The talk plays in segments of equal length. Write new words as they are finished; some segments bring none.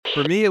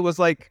For me, it was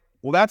like,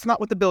 well, that's not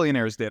what the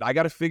billionaires did. I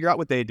got to figure out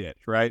what they did,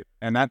 right?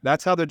 And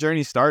that's how the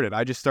journey started.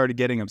 I just started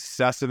getting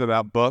obsessive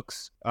about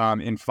books,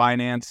 in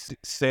finance,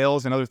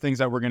 sales, and other things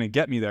that were going to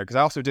get me there because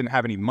I also didn't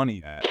have any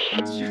money yet.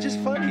 It's just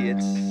funny.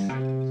 It's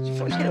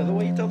funny, the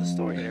way you tell the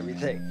story and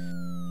everything.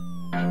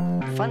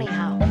 Funny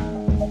how?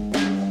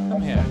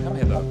 Come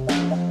here, though.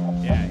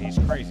 Yeah, he's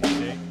crazy,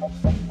 see?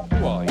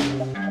 Who are you?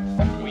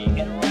 We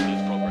interrupt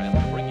this program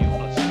to bring you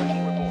a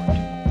special report.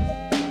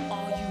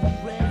 Are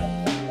you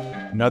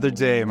ready? Another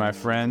day, my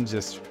friend,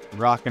 just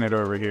rocking it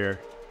over here.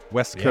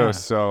 West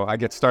Coast, so I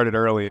get started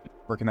early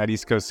working that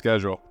East Coast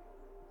schedule.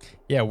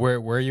 Yeah, where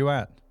are you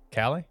at?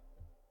 Cali?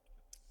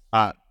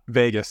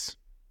 Vegas.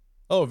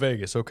 Oh,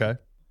 Vegas. Okay.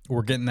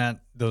 We're getting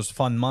those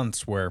fun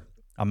months where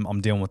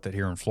I'm dealing with it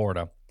here in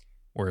Florida,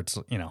 where it's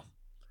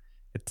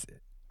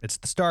it's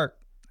the start.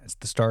 It's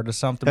the start of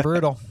something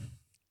brutal.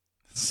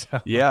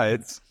 So. Yeah,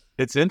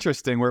 it's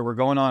interesting. We're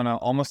going on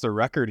almost a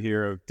record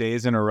here of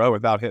days in a row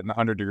without hitting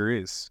 100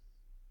 degrees.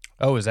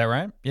 Oh, is that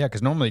right? Yeah,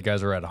 because normally you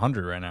guys are at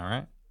 100 right now,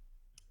 right?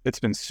 It's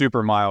been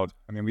super mild.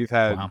 I mean, we've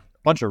had a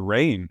bunch of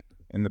rain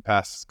in the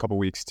past couple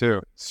weeks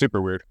too.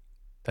 Super weird.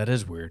 That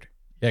is weird.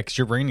 Yeah, because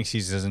your rainy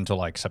season is until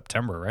like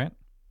September, right?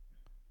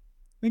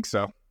 I think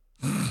so.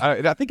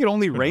 I think it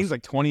only rains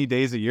like 20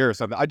 days a year or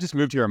something. I just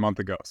moved here a month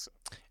ago. So.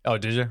 Oh,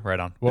 did you? Right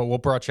on.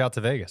 What brought you out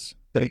to Vegas?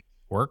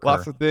 Work?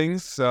 Lots of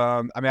things.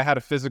 I mean, I had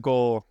a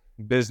physical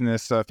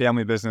business,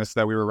 family business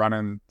that we were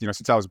running,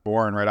 since I was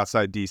born right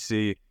outside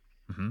DC.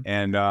 Mm-hmm.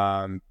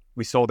 And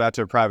we sold that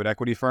to a private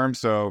equity firm.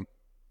 So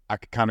I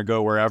could kind of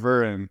go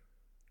wherever. And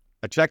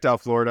I checked out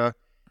Florida,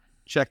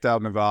 checked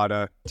out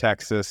Nevada,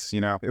 Texas.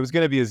 It was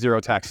going to be a zero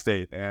tax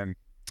state. And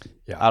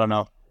I don't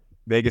know.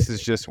 Vegas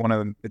is just one of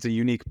them. It's a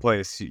unique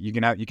place. You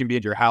can be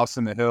at your house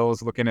in the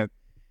hills looking at,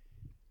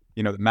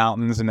 the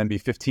mountains and then be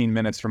 15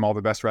 minutes from all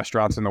the best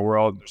restaurants in the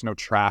world. There's no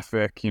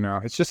traffic,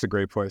 it's just a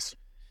great place.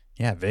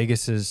 Yeah.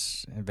 Vegas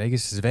is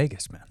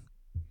Vegas, man.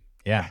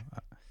 Yeah.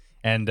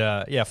 And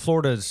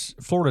Florida's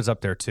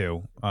up there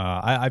too.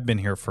 I've been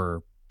here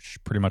for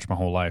pretty much my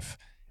whole life.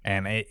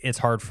 And it's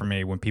hard for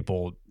me when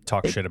people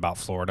talk shit about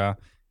Florida.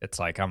 It's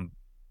like,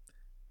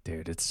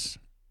 it's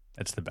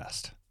the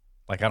best.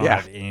 Like I don't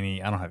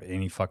have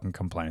any fucking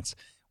complaints.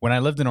 When I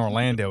lived in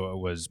Orlando, it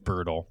was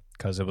brutal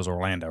because it was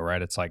Orlando,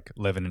 right? It's like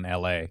living in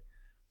LA.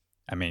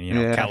 I mean,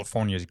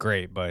 California is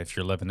great, but if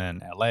you're living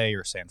in LA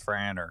or San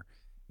Fran or,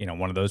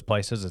 one of those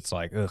places, it's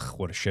like, ugh,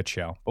 what a shit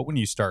show. But when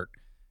you start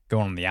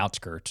going on the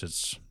outskirts,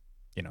 it's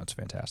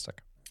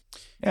fantastic.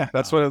 Yeah,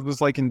 that's what it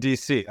was like in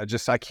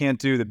DC. I can't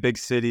do the big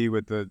city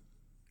with the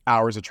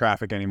hours of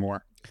traffic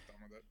anymore.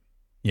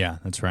 Yeah,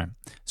 that's right.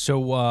 So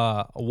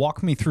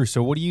walk me through.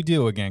 So what do you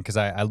do again? Because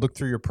I looked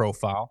through your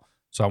profile.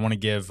 So I want to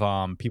give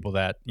people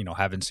that,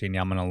 haven't seen you,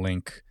 I'm going to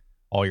link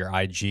all your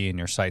IG and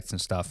your sites and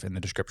stuff in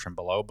the description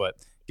below. But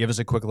give us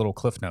a quick little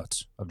cliff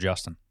notes of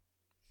Justin.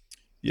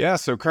 Yeah,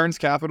 so Kearns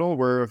Capital,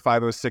 we're a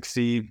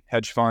 506c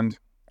hedge fund.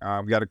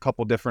 We got a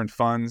couple different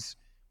funds.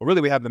 Well,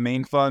 really, we have the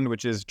main fund,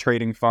 which is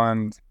trading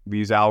fund. We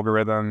use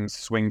algorithms,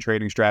 swing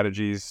trading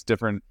strategies,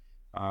 different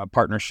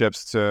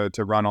partnerships to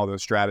run all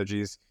those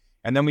strategies.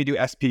 And then we do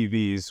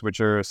SPVs,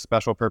 which are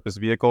special purpose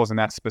vehicles, and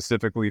that's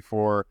specifically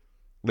for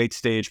late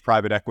stage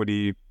private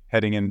equity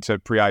heading into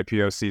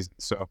pre-IPO season.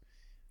 So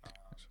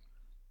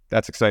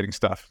that's exciting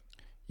stuff.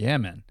 Yeah,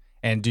 man.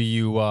 And do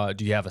you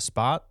have a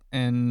spot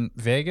in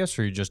Vegas,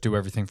 or you just do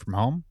everything from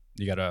home?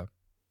 No,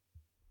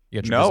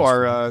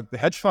 the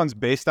hedge fund's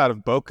based out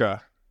of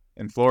Boca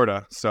in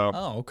Florida. So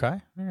okay,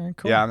 all right,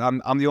 cool. Yeah,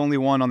 I'm the only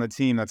one on the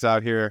team that's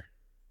out here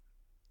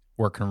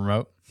working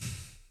remote.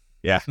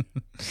 Yeah.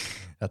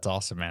 That's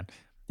awesome, man.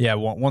 Yeah,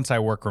 once I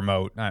work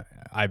remote,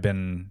 I've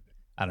been,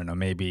 I don't know,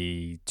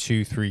 maybe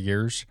 2-3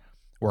 years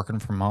working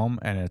from home,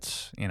 and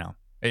it's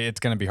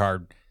going to be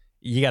hard.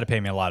 You got to pay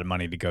me a lot of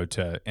money to go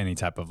to any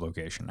type of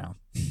location now.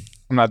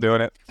 I'm not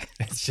doing it.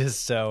 It's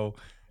just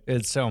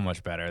it's so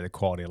much better. The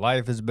quality of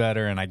life is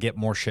better, and I get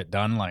more shit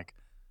done. Like,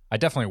 I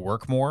definitely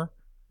work more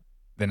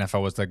than if I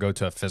was to go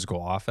to a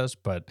physical office,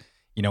 but,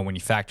 when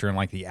you factor in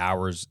like the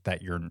hours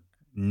that you're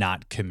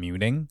not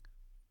commuting,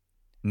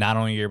 not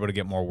only are you able to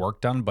get more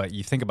work done, but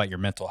you think about your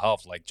mental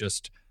health, like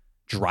just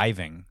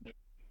driving.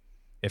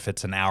 If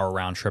it's an hour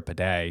round trip a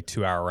day,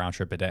 2-hour round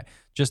trip a day,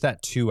 just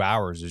that 2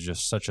 hours is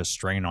just such a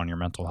strain on your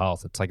mental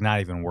health. It's like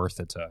not even worth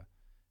it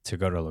to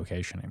go to a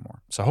location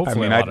anymore. So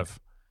hopefully a lot of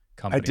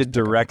companies. I did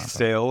direct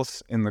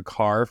sales in the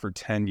car for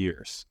 10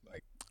 years,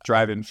 like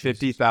driving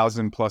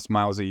 50,000 plus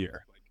miles a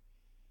year. Like,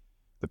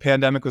 the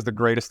pandemic was the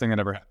greatest thing that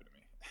ever happened to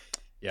me.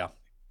 Yeah.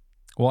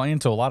 Well,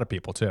 and to a lot of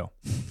people too.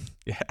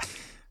 Yeah.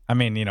 I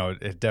mean,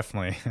 it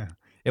definitely,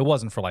 it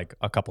wasn't for like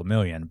a couple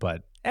million,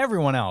 but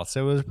everyone else,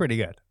 it was pretty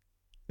good.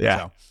 Yeah.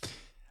 So,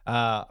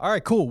 all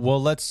right, cool.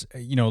 Well, let's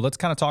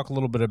kind of talk a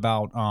little bit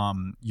about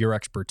your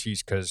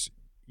expertise, because,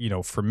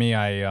 for me,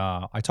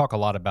 I talk a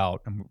lot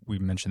about, and we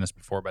mentioned this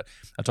before, but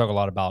I talk a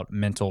lot about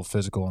mental,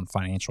 physical, and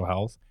financial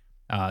health.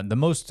 The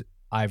most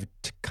I've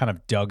kind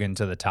of dug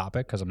into the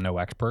topic, because I'm no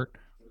expert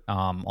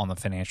on the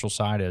financial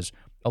side, is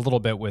a little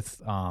bit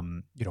with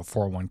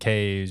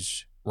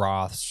 401ks,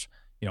 Roths,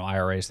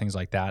 IRAs, things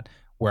like that,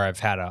 where I've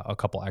had a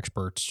couple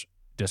experts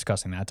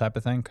discussing that type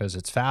of thing, because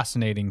it's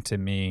fascinating to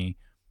me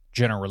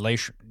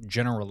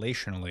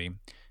generationally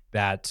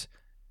that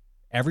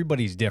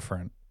everybody's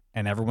different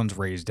and everyone's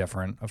raised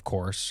different, of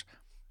course.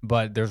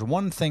 But there's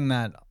one thing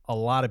that a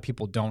lot of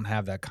people don't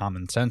have that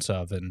common sense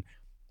of,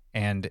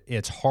 and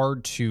it's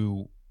hard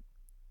to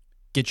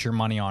get your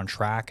money on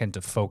track and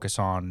to focus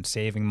on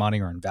saving money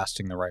or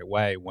investing the right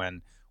way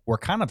when we're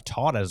kind of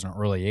taught at an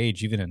early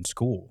age, even in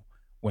school,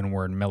 when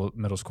we're in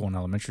middle school and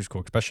elementary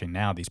school, especially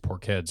now, these poor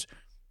kids,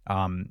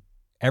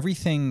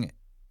 everything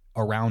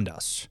around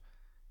us,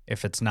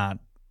 if it's not,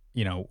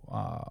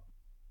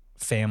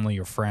 family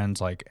or friends,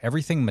 like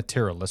everything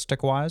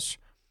materialistic wise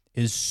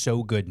is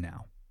so good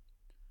now.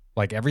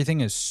 Like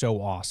everything is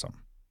so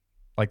awesome.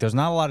 Like there's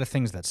not a lot of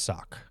things that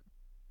suck.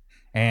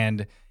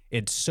 And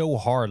it's so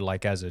hard,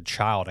 like as a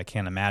child, I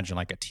can't imagine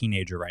like a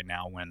teenager right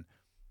now when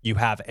you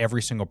have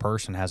every single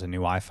person has a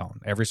new iPhone.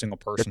 Every single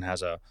person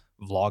has a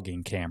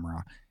vlogging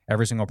camera.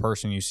 Every single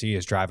person you see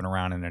is driving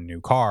around in a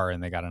new car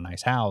and they got a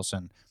nice house.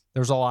 And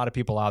there's a lot of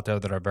people out there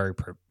that are very,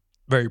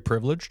 very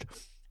privileged,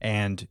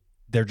 and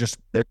they're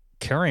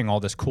carrying all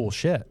this cool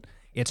shit.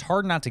 It's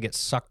hard not to get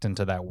sucked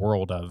into that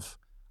world of,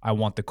 I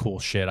want the cool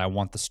shit. I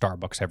want the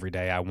Starbucks every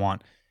day. I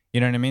want, you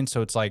know what I mean?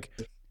 So it's like,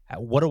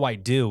 what do I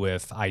do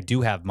if I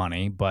do have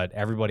money, but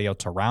everybody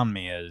else around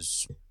me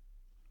is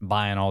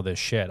buying all this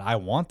shit? I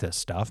want this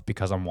stuff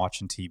because I'm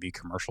watching TV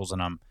commercials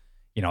and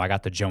I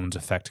got the Jones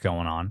effect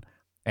going on.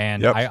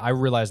 And Yep. I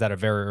realized at a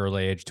very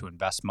early age to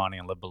invest money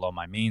and live below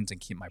my means and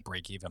keep my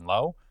break even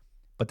low.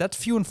 But that's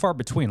few and far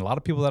between. A lot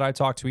of people that I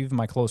talk to, even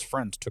my close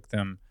friends, took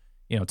them,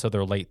 to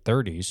their late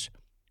 30s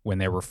when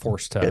they were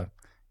forced to,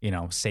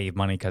 save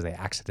money because they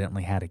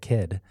accidentally had a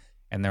kid.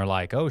 And they're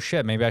like, oh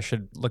shit, maybe I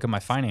should look at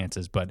my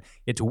finances. But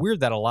it's weird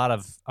that a lot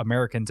of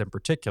Americans in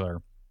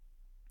particular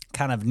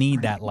kind of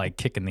need that like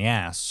kick in the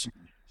ass,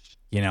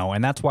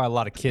 and that's why a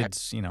lot of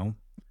kids,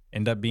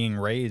 end up being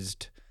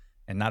raised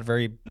in not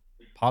very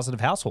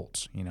positive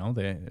households.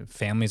 The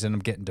families end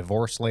up getting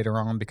divorced later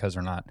on because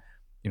they're not,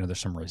 there's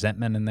some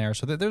resentment in there.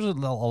 So there's a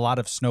lot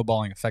of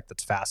snowballing effect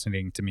that's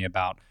fascinating to me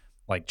about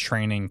like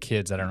training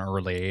kids at an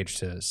early age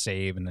to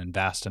save and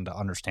invest and to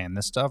understand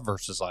this stuff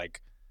versus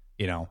like,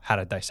 how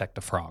to dissect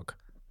a frog.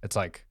 It's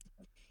like,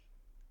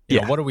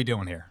 what are we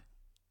doing here?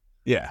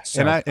 Yeah.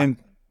 So-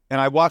 and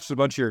I watched a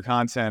bunch of your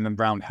content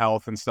around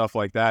health and stuff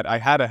like that. I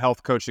had a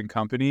health coaching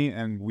company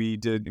and we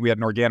had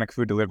an organic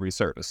food delivery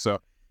service. So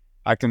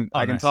I can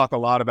nice. talk a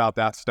lot about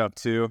that stuff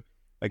too,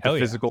 like Hell the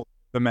yeah. physical,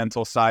 the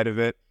mental side of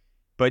it.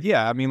 But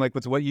yeah, I mean, like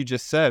with what you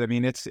just said, I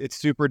mean, it's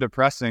super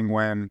depressing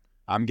when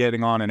I'm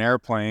getting on an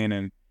airplane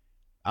and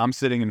I'm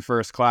sitting in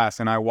first class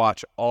and I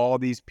watch all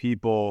these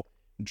people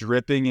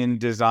dripping in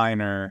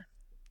designer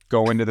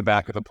go into the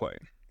back of the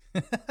plane.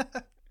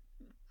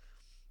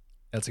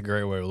 That's a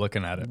great way of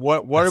looking at it.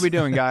 What are we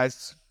doing,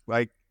 guys?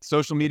 Like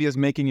social media is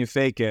making you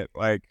fake it.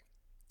 Like,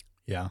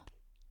 Yeah.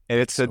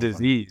 it's a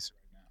disease.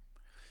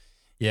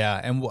 Yeah.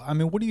 And I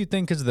mean, what do you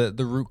think is the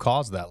root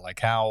cause of that? Like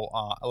how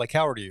old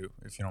are you,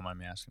 if you don't mind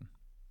me asking?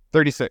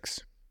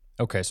 36.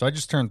 Okay. So I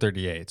just turned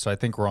 38. So I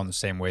think we're on the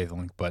same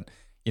wavelength, but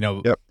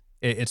Yep.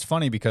 it's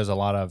funny because a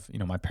lot of,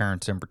 my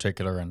parents in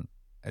particular, and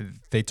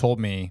they told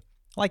me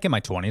like in my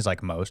 20s,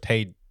 like most,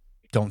 hey,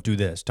 don't do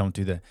this, don't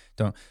do that,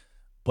 don't.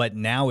 But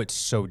now it's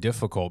so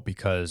difficult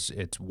because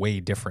it's way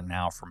different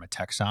now from a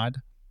tech side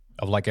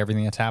of like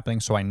everything that's happening.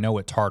 So I know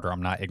it's harder.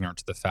 I'm not ignorant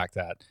to the fact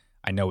that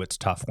I know it's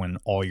tough when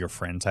all your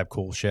friends have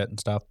cool shit and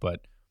stuff,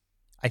 but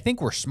I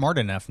think we're smart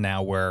enough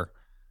now where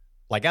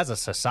like as a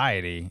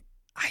society,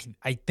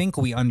 I think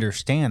we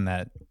understand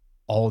that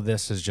all of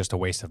this is just a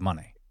waste of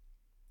money.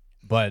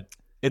 But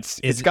It's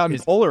Is- gotten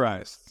is-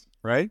 polarized,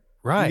 right?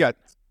 right. You got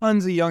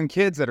tons of young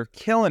kids that are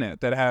killing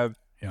it, that have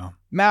Yeah.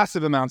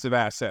 massive amounts of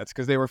assets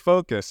because they were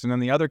focused, and then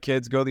the other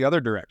kids go the other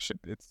direction.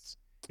 It's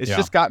Yeah.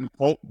 just gotten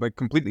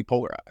completely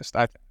polarized.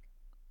 I think.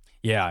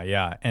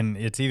 Yeah. And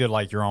it's either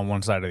like you're on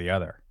one side or the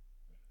other.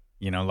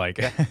 Like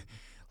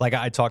like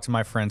I talk to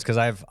my friends because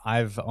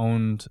I've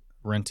owned,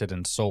 rented,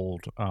 and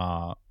sold.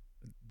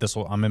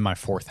 I'm in my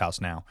fourth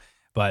house now,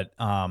 but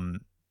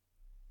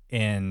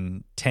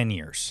in 10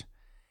 years.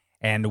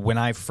 And when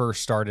I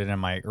first started in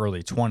my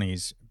early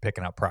 20s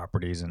picking up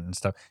properties and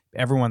stuff,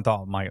 everyone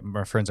thought, my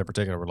friends in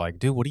particular were like,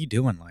 dude, what are you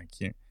doing?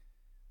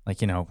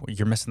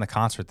 You're missing the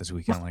concert this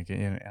weekend.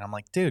 And I'm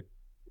like, dude,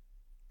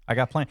 I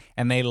got planned.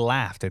 And they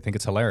laughed. They think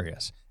it's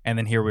hilarious. And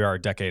then here we are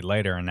a decade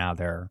later, and now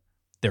they're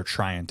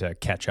trying to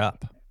catch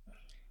up.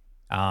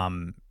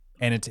 And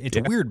it's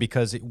weird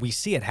because we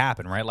see it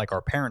happen, right? Like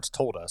our parents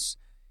told us,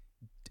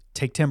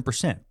 take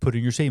 10%, put it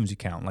in your savings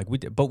account.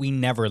 But we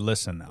never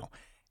listen though.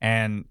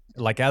 And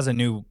like as a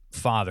new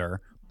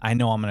father, I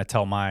know I'm going to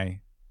tell my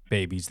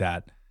babies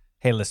that,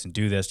 hey, listen,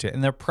 do this,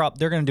 and they're going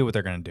to do what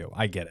they're going to do.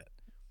 I get it.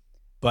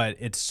 But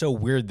it's so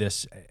weird.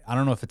 I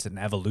don't know if it's an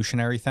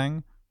evolutionary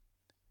thing,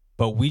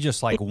 but we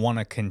just like want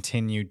to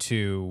continue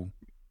to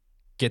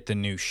get the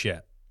new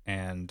shit,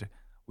 and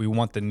we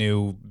want the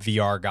new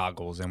VR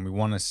goggles, and we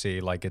want to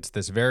see like it's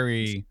this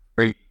very,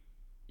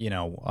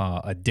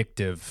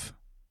 addictive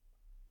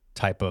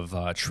type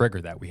of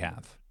trigger that we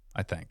have.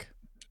 I think.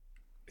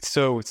 It's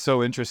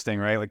so interesting,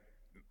 right? Like,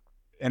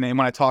 and then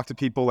when I talk to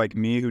people like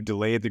me who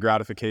delayed the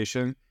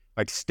gratification,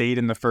 like stayed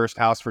in the first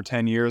house for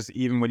 10 years,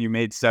 even when you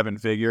made 7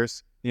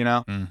 figures,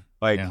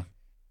 the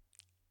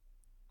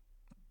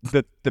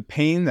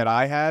pain that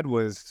I had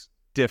was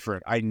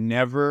different. I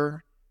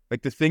never,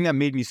 like, the thing that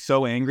made me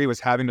so angry was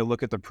having to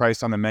look at the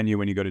price on the menu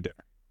when you go to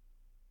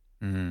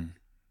dinner.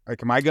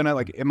 Like,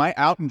 am I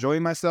out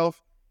enjoying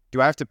myself?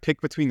 Do I have to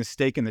pick between the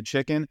steak and the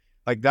chicken?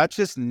 Like, that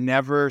just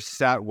never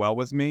sat well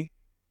with me.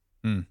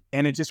 And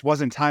it just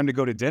wasn't time to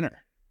go to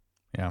dinner.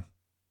 Yeah.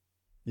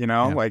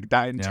 Like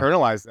that,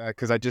 internalized that,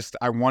 because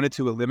I wanted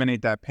to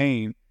eliminate that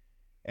pain.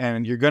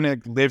 And you're going to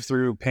live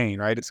through pain,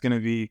 right? It's going to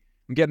be,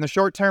 I'm getting the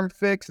short-term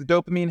fix, the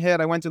dopamine hit.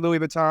 I went to Louis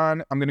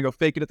Vuitton. I'm going to go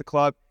fake it at the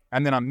club.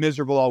 And then I'm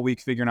miserable all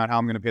week figuring out how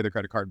I'm going to pay the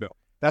credit card bill.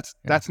 That's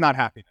not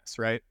happiness,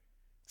 right?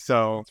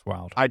 So it's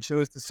wild. I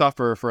chose to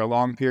suffer for a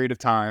long period of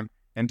time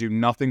and do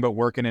nothing but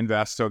work and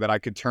invest so that I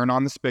could turn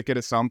on the spigot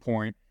at some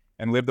point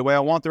and live the way I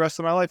want the rest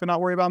of my life and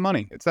not worry about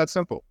money. It's that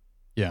simple.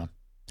 Yeah.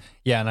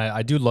 Yeah, and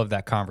I do love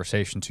that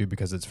conversation too,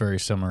 because it's very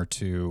similar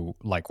to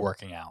like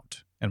working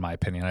out, in my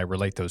opinion. I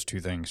relate those two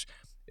things.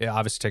 It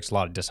obviously takes a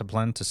lot of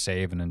discipline to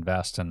save and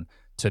invest and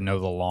to know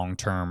the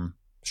long-term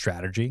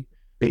strategy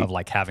of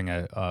like having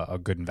a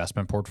good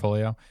investment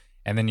portfolio.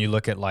 And then you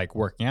look at like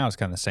working out, it's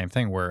kind of the same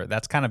thing, where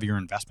that's kind of your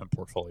investment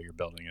portfolio you're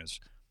building is,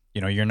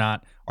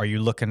 are you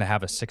looking to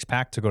have a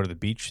 6-pack to go to the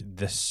beach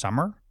this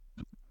summer?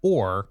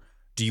 Or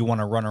do you want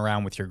to run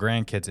around with your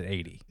grandkids at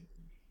 80?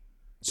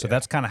 So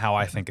that's kind of how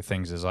I think of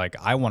things, is like,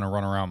 I want to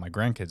run around with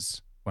my grandkids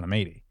when I'm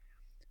 80.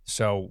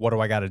 So what do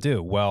I got to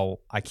do?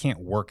 Well, I can't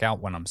work out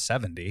when I'm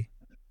 70.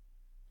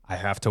 I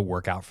have to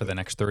work out for the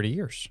next 30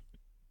 years.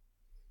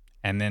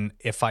 And then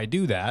if I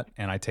do that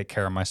and I take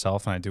care of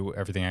myself and I do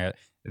everything,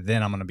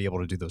 then I'm going to be able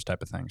to do those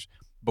type of things.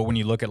 But when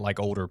you look at like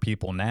older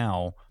people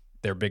now,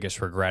 their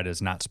biggest regret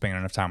is not spending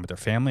enough time with their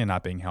family and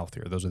not being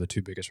healthier. Those are the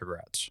 2 biggest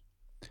regrets.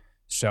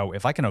 So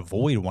if I can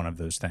avoid one of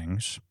those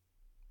things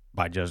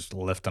by just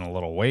lifting a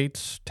little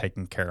weight,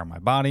 taking care of my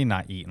body,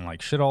 not eating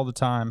like shit all the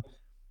time,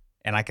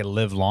 and I can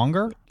live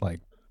longer, like,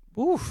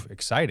 oof,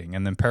 exciting.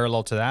 And then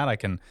parallel to that, I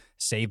can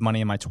save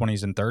money in my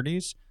 20s and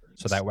 30s,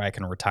 so that way I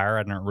can retire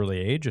at an early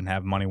age and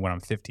have money when I'm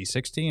 50,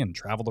 60 and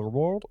travel the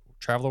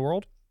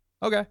world.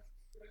 Okay.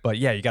 But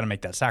yeah, you got to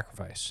make that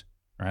sacrifice,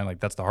 right? Like,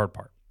 that's the hard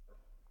part.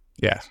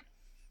 Yeah.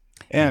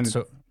 And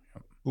so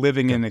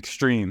living in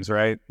extremes,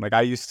 right? Like,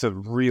 I used to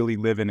really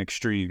live in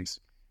extremes.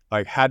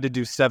 Like, had to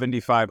do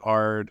 75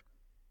 hard,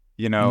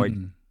 like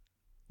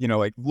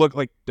look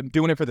like I'm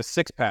doing it for the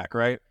 6-pack,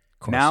 right?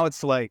 Now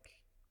it's like,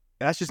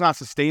 that's just not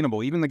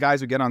sustainable. Even the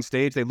guys who get on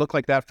stage, they look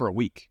like that for a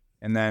week,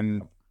 and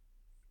then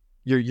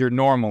you're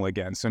normal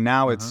again. So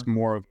now it's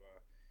more of,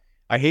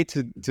 I hate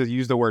to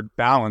use the word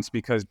balance,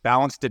 because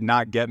balance did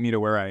not get me to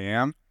where I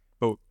am,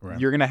 but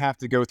you're going to have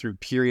to go through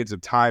periods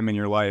of time in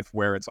your life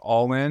where it's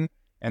all in,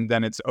 and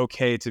then it's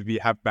okay to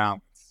have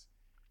balance.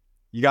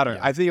 You got to,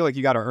 I feel like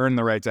you got to earn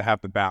the right to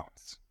have the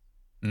balance.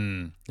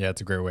 Yeah,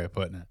 that's a great way of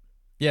putting it.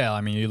 Yeah,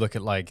 I mean, you look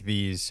at like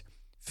these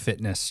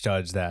fitness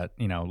studs that,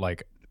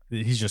 like,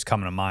 he's just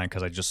coming to mind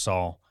because I just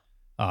saw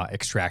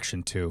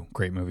Extraction 2.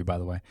 Great movie, by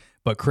the way.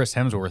 But Chris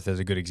Hemsworth is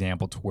a good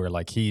example to where,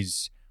 like,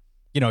 he's,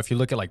 if you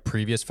look at like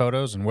previous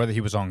photos and whether he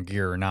was on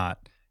gear or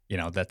not,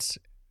 that's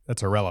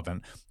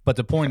irrelevant. But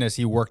the point is,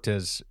 he worked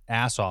his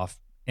ass off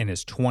in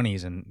his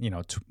 20s and,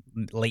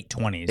 late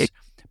 20s.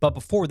 But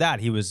before that,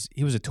 he was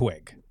a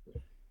twig,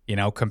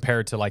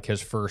 compared to like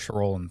his first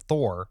role in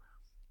Thor.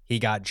 He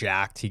got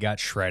jacked, he got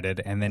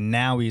shredded, and then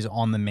now he's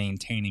on the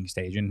maintaining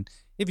stage. And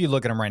if you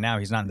look at him right now,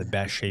 he's not in the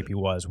best shape he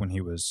was when he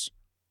was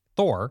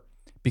Thor,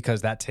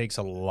 because that takes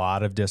a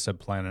lot of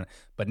discipline.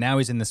 But now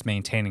he's in this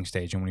maintaining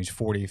stage, and when he's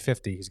 40,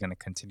 50, he's going to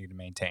continue to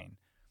maintain.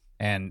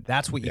 And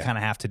that's what you kind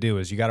of have to do,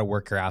 is you got to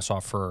work your ass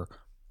off for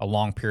a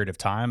long period of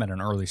time at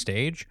an early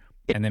stage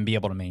and then be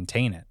able to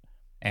maintain it.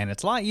 And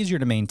it's a lot easier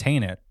to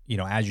maintain it,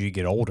 as you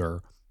get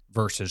older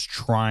versus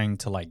trying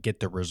to like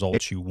get the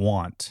results you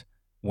want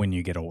when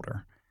you get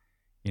older.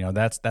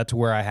 That's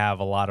where I have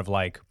a lot of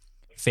like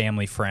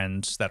family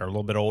friends that are a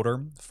little bit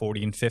older,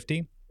 40 and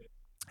 50.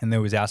 And they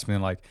always ask me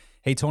like,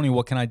 hey, Tony,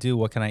 what can I do?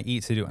 What can I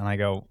eat to do? And I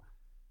go,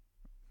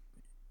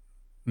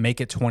 make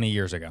it 20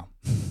 years ago.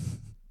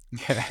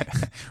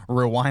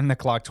 Rewind the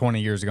clock 20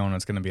 years ago and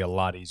it's going to be a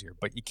lot easier.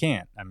 But you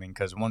can't. I mean,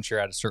 because once you're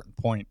at a certain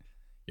point,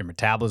 your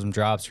metabolism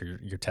drops,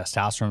 your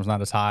testosterone's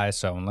not as high.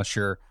 So unless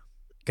you're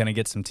going to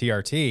get some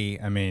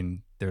TRT, I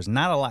mean, there's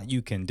not a lot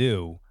you can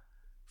do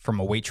from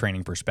a weight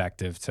training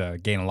perspective to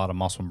gain a lot of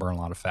muscle and burn a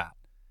lot of fat.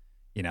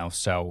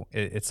 So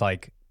it's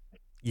like,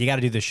 you got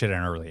to do this shit at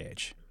an early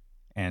age.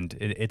 And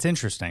it's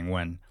interesting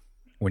when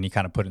you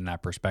kind of put it in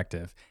that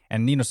perspective.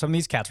 And, some of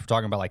these cats we're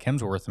talking about, like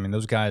Hemsworth, I mean,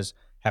 those guys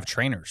have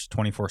trainers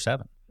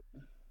 24/7,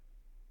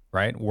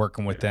 right?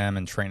 Working with them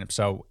and training.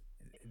 So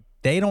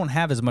they don't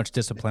have as much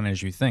discipline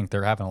as you think.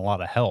 They're having a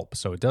lot of help.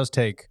 So it does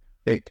take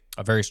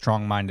a very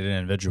strong-minded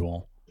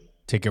individual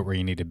to get where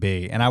you need to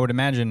be. And I would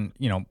imagine,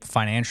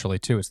 financially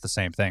too, it's the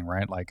same thing,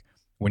 right? Like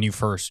when you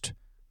first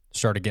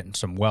started getting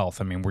some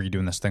wealth, I mean, were you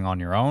doing this thing on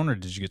your own or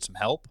did you get some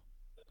help?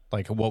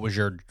 Like what was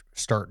your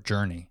start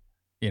journey,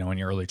 in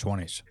your early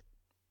 20s?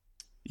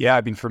 Yeah,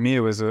 I mean, for me, it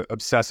was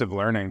obsessive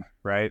learning,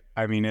 right?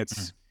 I mean,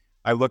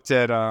 I looked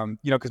at,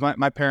 because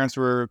my parents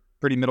were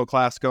pretty middle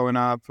class growing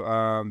up.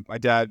 My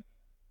dad,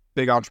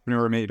 big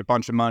entrepreneur, made a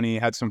bunch of money,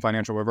 had some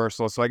financial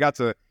reversal. So I got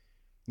to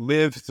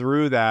live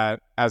through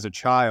that as a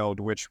child,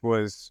 which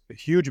was a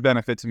huge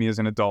benefit to me as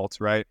an adult,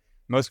 right?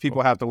 Most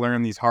people have to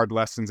learn these hard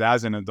lessons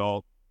as an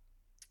adult.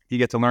 You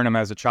get to learn them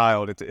as a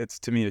child. It's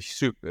to me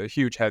a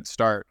huge head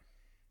start.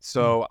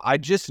 So I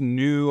just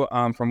knew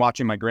from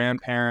watching my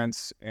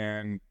grandparents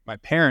and my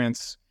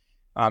parents,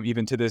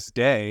 even to this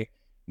day,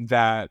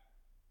 that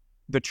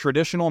the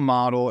traditional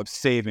model of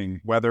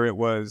saving, whether it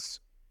was,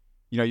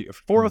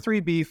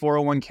 403b,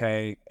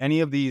 401k,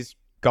 any of these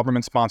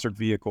government-sponsored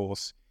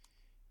vehicles,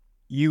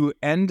 you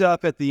end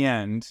up at the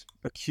end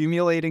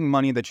accumulating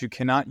money that you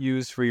cannot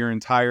use for your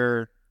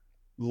entire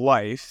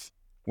life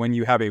when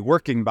you have a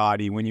working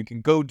body, when you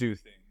can go do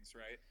things,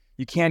 right?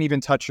 You can't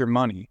even touch your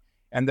money.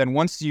 And then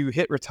once you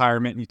hit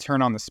retirement and you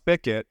turn on the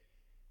spigot,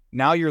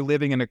 now you're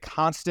living in a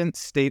constant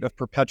state of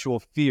perpetual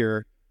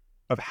fear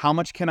of how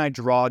much can I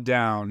draw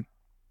down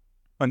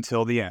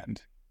until the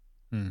end,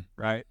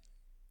 right?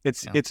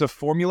 It's a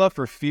formula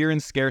for fear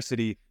and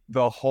scarcity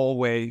the whole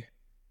way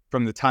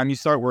from the time you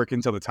start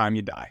working till the time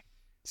you die.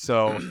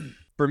 So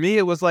for me,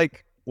 it was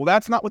like, well,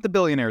 that's not what the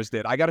billionaires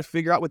did. I got to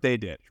figure out what they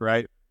did,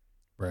 right?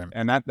 Right.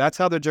 And that's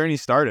how the journey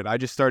started. I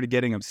just started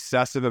getting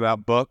obsessive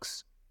about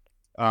books,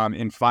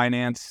 in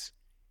finance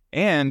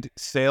and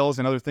sales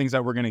and other things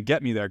that were going to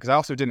get me there, because I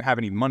also didn't have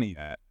any money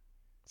yet.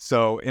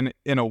 So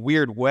in a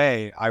weird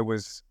way,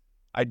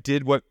 I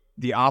did what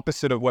the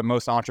opposite of what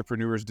most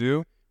entrepreneurs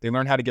do. They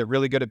learn how to get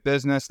really good at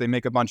business, they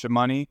make a bunch of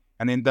money,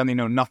 and then they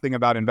know nothing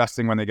about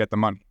investing when they get the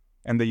money,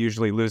 and they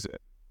usually lose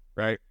it,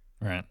 right?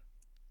 Right.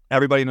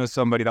 Everybody knows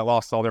somebody that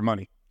lost all their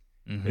money.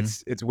 Mm-hmm.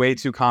 It's way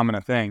too common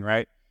a thing,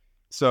 right?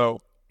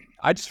 So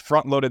I just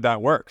front loaded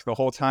that work. The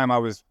whole time I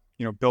was,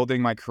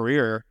 building my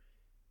career,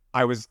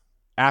 I was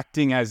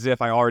acting as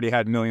if I already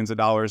had millions of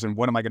dollars and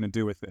what am I going to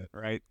do with it,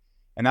 right?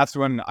 And that's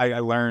when I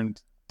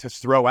learned to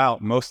throw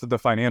out most of the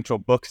financial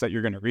books that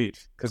you're going to read,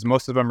 because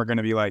most of them are going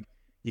to be like,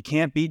 you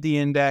can't beat the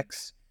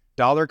index,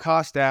 dollar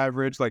cost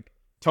average, like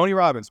Tony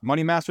Robbins,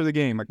 Money Master of the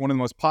Game, like one of the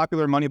most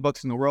popular money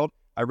books in the world.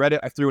 I read it,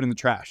 I threw it in the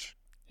trash.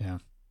 Yeah.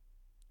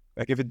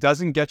 Like if it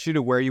doesn't get you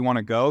to where you want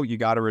to go, you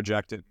got to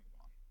reject it.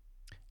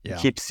 Yeah.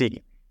 Keep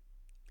seeking.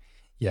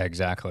 Yeah,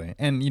 exactly.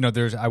 And,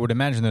 I would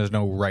imagine there's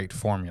no right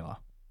formula,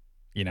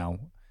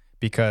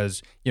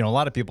 because, a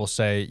lot of people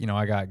say,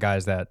 I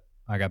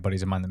got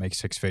buddies of mine that make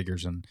six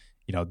figures and,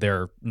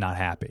 they're not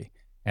happy.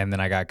 And then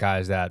I got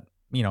guys that,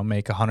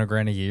 make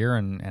 $100,000 a year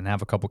and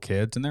have a couple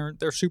kids and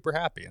they're super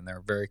happy and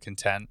they're very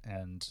content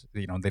and,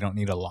 they don't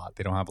need a lot.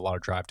 They don't have a lot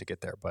of drive to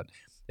get there, but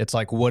it's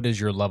like, what is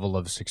your level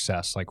of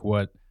success? Like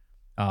what,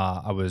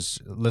 I was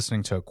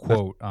listening to a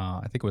quote,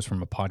 I think it was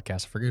from a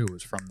podcast. I forget who it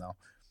was from though.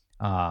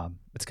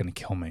 It's going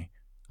to kill me.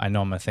 I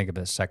know I'm going to think of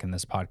it the second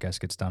this podcast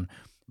gets done.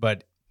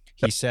 But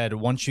he said,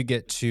 once you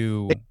get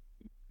to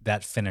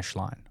that finish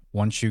line,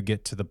 once you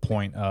get to the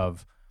point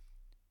of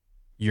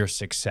your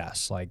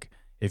success, like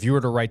if you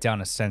were to write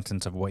down a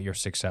sentence of what your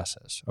success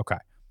is, okay,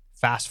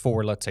 fast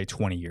forward, let's say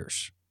 20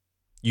 years,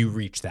 you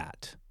reach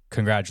that.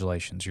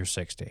 Congratulations, you're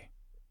 60.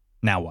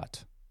 Now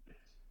what?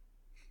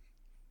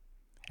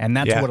 And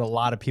that's what a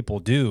lot of people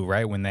do,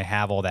 right? When they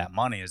have all that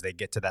money is they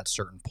get to that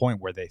certain point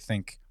where they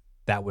think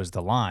that was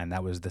the line,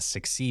 that was the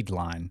succeed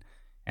line.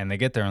 And they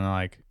get there and they're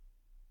like,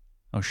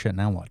 oh shit,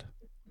 now what?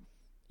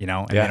 They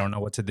don't know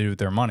what to do with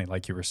their money.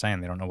 Like you were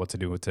saying, they don't know what to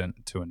do with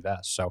to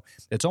invest. So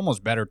it's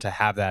almost better to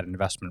have that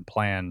investment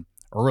plan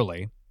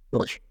early.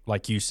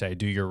 Like you say,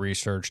 do your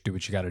research, do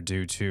what you got to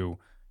do to,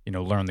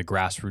 learn the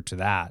grassroots of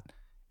that.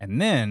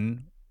 And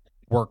then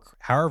work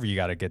however you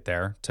got to get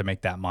there to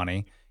make that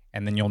money.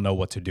 And then you'll know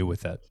what to do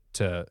with it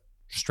to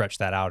stretch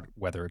that out,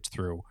 whether it's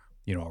through,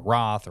 a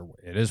Roth or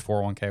it is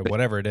 401k,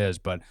 whatever it is,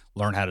 but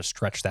learn how to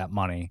stretch that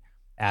money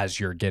as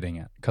you're getting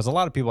it. Because a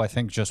lot of people, I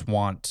think, just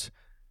want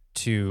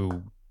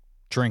to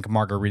drink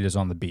margaritas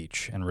on the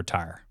beach and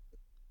retire.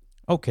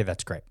 Okay,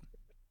 that's great.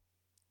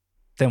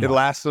 Then it what?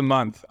 lasts a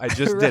month. I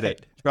just did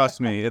it.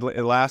 Trust me, it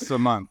lasts a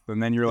month.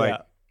 And then you're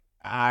like,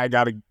 I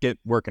got to get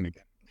working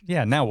again.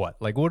 Yeah, now what?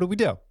 Like, what do we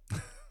do?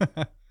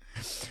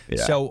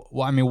 So,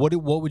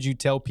 what would you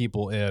tell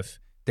people if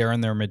they're in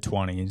their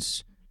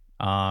mid-20s,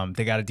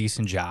 they got a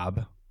decent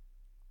job,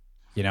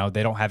 they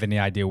don't have any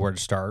idea where to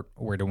start,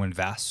 where to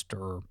invest,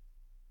 or,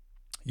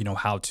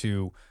 how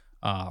to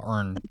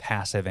earn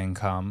passive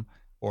income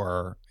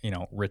or,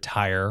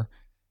 retire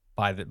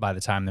by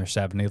the time they're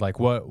 70? Like,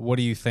 what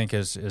do you think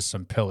is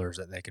some pillars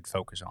that they could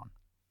focus on?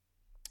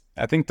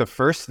 I think the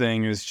first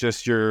thing is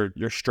just your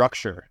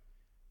structure,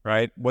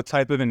 right? What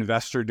type of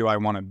investor do I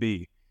want to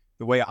be?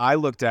 The way I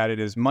looked at it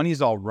is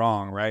money's all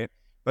wrong, right?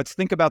 let's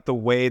think about the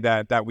way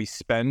that we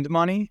spend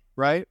money,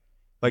 right?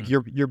 Like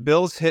your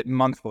bills hit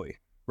monthly,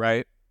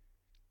 right?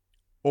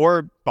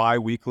 Or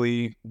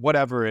bi-weekly,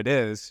 whatever it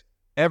is.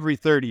 Every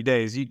 30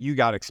 days, you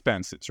got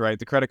expenses, right?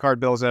 The credit card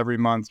bills every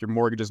month, your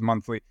mortgage is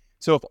monthly.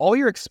 So if all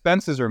your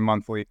expenses are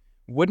monthly,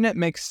 wouldn't it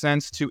make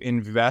sense to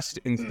invest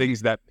in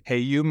things that pay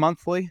you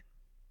monthly?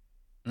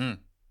 It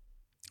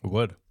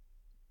would.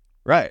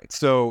 Right.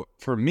 So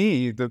for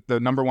me, the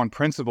number one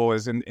principle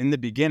is in the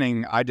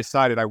beginning, I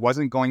decided I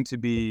wasn't going to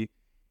be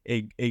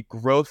a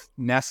growth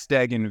nest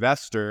egg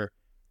investor.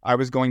 I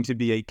was going to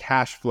be a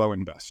cash flow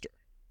investor.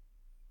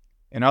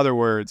 In other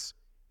words,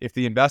 if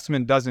the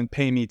investment doesn't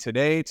pay me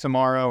today,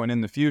 tomorrow, and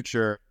in the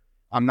future,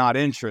 I'm not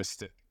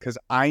interested because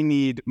I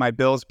need my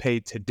bills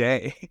paid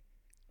today.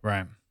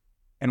 Right.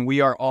 And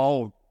we are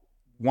all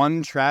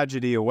one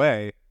tragedy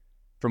away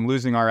from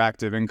losing our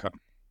active income.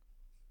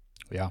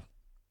 Yeah.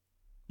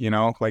 You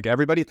know, like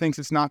everybody thinks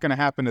it's not going to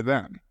happen to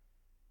them,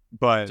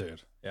 but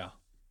Dude. Yeah.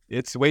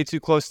 it's way too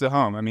close to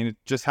home. I mean, it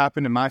just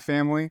happened in my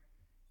family.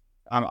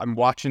 I'm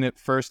watching it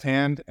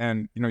firsthand,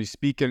 and you know, I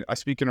speak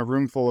in a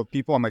room full of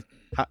people. I'm like,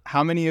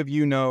 how many of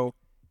you know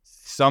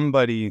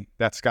somebody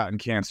that's gotten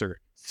cancer,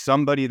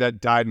 somebody that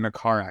died in a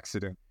car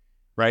accident,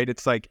 right?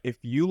 It's like, if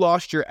you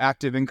lost your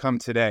active income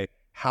today,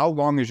 how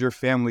long is your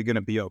family going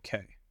to be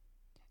okay?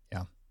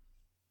 Yeah.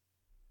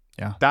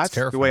 Yeah. That's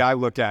the way I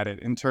look at it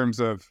in terms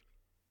of,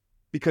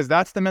 because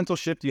that's the mental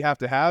shift you have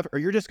to have, or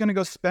you're just going to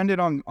go spend it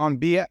on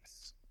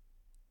BS.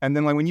 And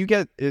then like when you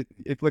get it,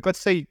 like let's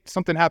say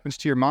something happens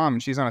to your mom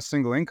and she's on a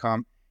single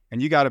income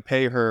and you got to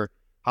pay her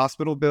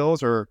hospital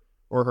bills or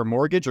her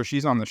mortgage, or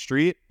she's on the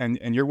street and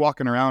you're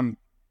walking around,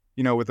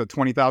 you know, with a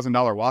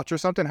 $20,000 watch or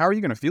something. How are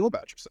you going to feel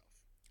about yourself?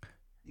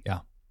 Yeah.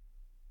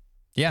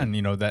 Yeah. And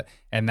you know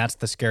and that's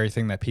the scary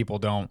thing that people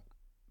don't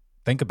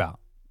think about,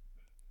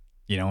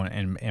 you know,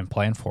 and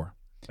plan for,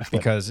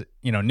 because,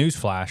 you know,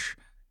 newsflash,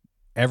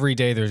 every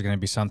day there's going to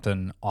be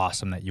something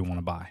awesome that you want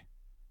to buy.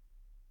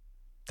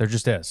 There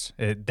just is.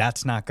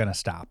 That's not going to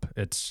stop.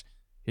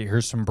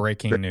 Here's some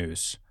breaking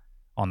news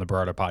on the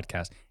Berardo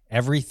podcast.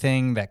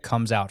 Everything that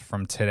comes out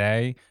from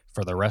today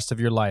for the rest of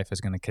your life is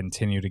going to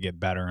continue to get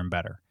better and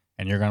better,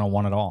 and you're going to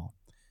want it all.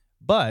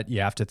 But you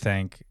have to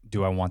think,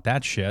 do I want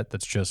that shit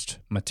that's just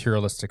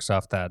materialistic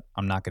stuff that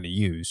I'm not going to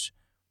use,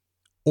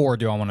 or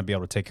do I want to be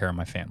able to take care of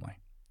my family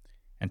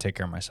and take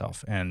care of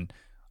myself? And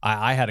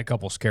I had a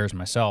couple scares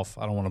myself.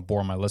 I don't want to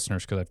bore my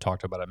listeners because I've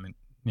talked about it,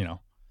 you know,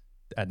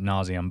 ad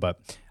nauseum,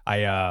 but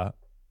I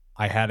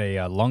had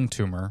a lung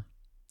tumor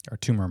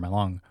in my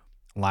lung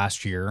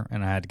last year,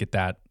 and I had to get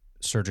that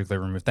surgically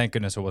removed. Thank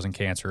goodness it wasn't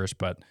cancerous,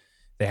 but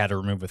they had to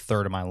remove a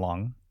third of my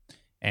lung,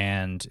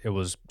 and it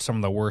was some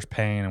of the worst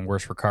pain and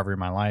worst recovery of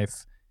my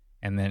life.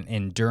 And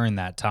then during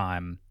that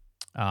time,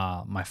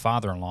 my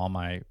father-in-law,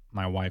 my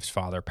wife's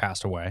father,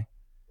 passed away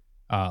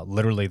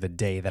literally the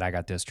day that I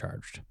got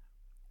discharged.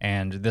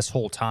 And this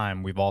whole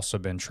time, we've also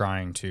been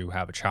trying to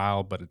have a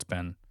child, but it's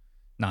been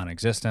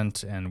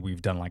non-existent, and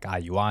we've done like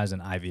IUIs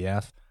and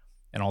IVF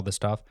and all this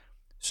stuff.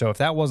 So if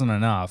that wasn't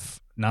enough,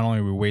 not only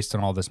are we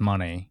wasting all this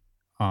money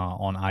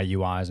on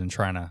IUIs and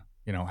trying to,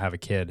 you know, have a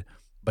kid,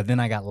 but then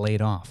I got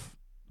laid off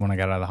when I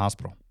got out of the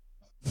hospital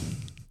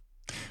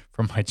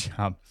from my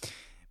job,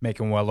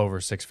 making well over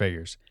 6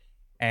 figures.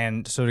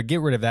 And so to get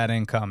rid of that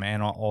income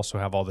and also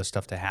have all this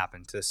stuff to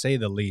happen, to say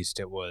the least,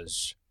 it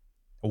was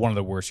one of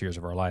the worst years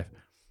of our life.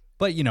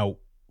 But, you know,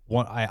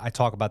 I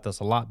talk about this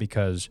a lot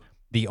because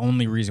the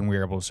only reason we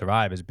were able to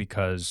survive is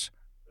because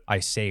I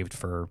saved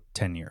for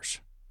 10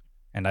 years.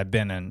 And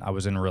I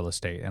was in real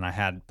estate, and I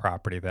had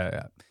property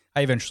that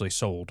I eventually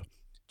sold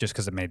just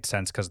because it made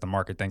sense because of the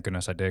market. Thank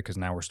goodness I did, because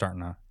now we're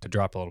starting to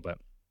drop a little bit.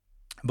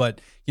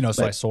 But, you know,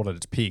 so I sold at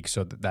its peak,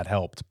 so that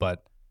helped.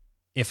 But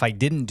if I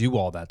didn't do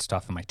all that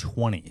stuff in my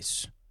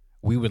 20s,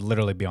 we would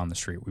literally be on the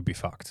street. We'd be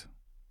fucked.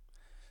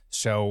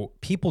 So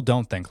people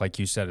don't think, like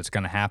you said, it's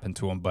going to happen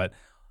to them, but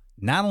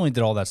not only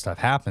did all that stuff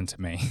happen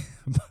to me,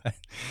 but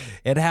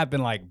it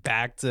happened like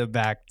back to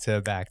back to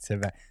back to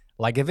back.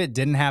 Like if it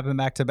didn't happen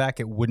back to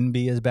back, it wouldn't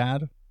be as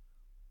bad.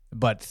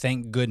 But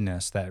thank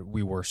goodness that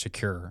we were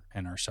secure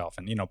in ourselves.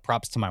 And, you know,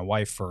 props to my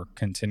wife for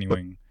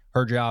continuing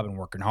her job and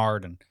working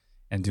hard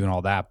and doing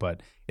all that.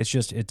 But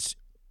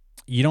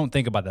you don't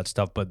think about that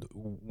stuff. But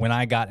when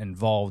I got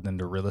involved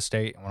into real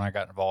estate, when I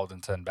got involved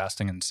into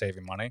investing and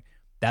saving money,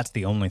 that's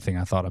the only thing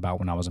I thought about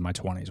when I was in my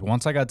 20s.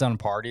 Once I got done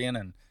partying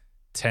and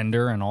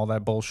Tinder and all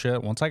that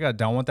bullshit, once I got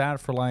done with that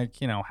for like,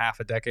 you know, half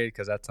a decade,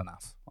 because that's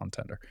enough on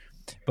Tinder.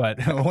 But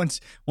once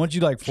you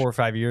like 4 or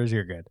 5 years,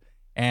 you're good.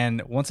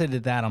 And once I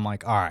did that, I'm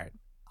like, all right,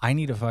 I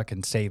need to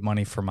fucking save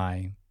money for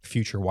my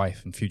future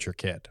wife and future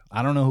kid.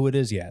 I don't know who it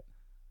is yet,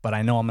 but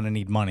I know I'm going to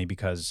need money,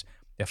 because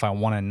if I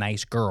want a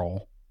nice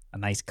girl, a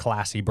nice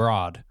classy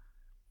broad,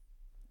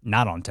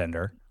 not on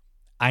Tinder,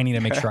 I need to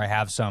make sure I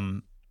have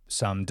some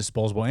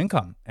disposable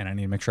income, and I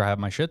need to make sure I have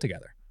my shit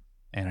together.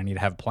 And I need to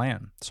have a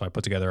plan. So I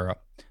put together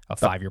a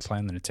 5-year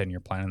plan, then a 10-year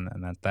plan,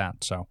 and that's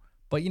that. So,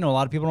 but, you know, a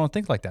lot of people don't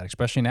think like that,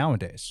 especially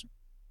nowadays.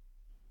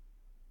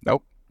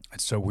 Nope.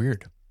 It's so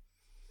weird.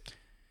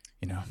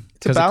 You know,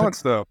 It's a 'Cause it could-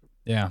 balance, though.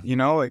 yeah, You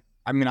know, like,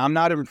 I mean, I'm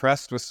not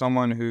impressed with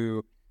someone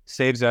who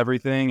saves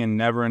everything and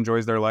never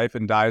enjoys their life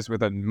and dies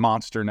with a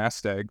monster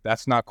nest egg.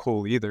 That's not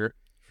cool either.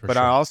 for But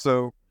sure. I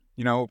also,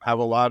 have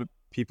a lot of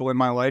people in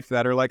my life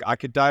that are like, I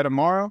could die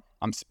tomorrow.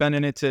 I'm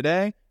spending it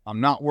today. I'm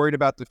not worried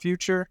about the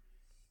future.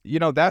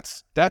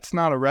 That's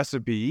not a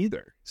recipe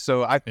either.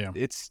 So Yeah.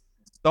 it's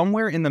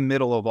somewhere in the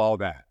middle of all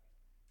that.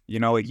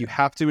 Like, you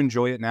have to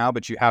enjoy it now,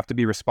 but you have to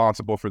be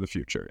responsible for the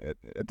future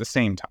at the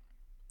same time.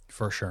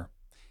 For sure.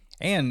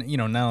 And,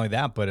 not only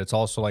that, but it's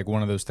also like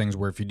one of those things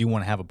where if you do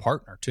want to have a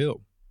partner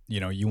too,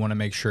 you want to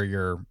make sure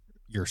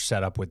you're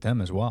set up with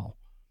them as well.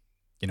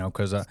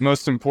 Because It's the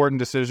most important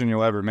decision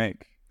you'll ever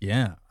make.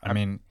 yeah, I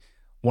mean,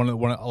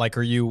 like,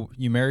 are you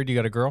married? You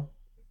got a girl?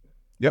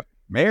 Yep.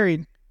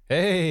 Married.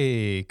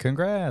 Hey,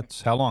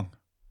 congrats. How long?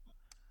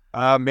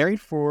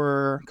 Married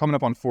for coming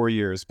up on 4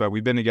 years, but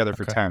we've been together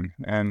for Okay. 10.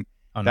 And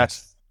Oh,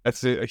 nice.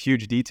 that's a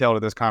huge detail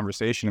to this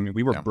conversation. I mean,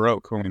 we were Yeah.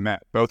 broke when we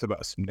met, both of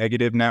us,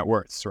 negative net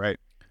worths, right?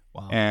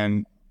 Wow.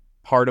 And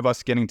part of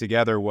us getting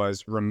together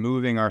was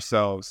removing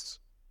ourselves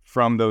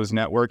from those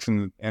networks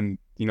and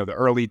the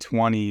early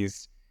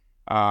 20s,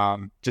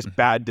 just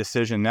bad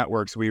decision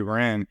networks we were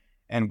in.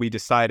 And we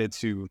decided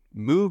to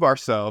move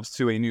ourselves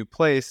to a new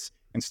place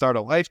and start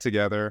a life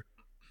together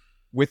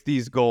with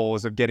these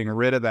goals of getting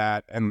rid of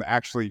that and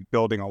actually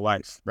building a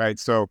life, right?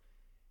 So,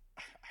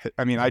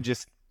 I mean,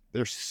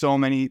 there's so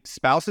many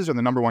spouses are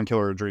the number one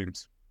killer of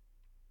dreams.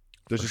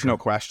 There's For just sure. no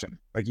question.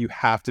 Like, you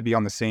have to be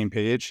on the same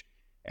page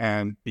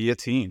and be a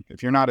team.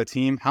 If you're not a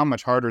team, how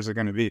much harder is it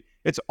going to be?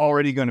 It's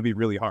already going to be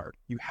really hard.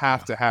 You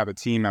have to have a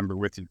team member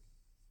with you.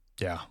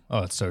 Yeah.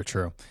 Oh, it's so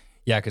true.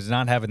 Yeah, because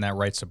not having that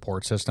right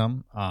support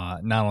system,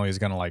 not only is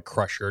going to like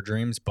crush your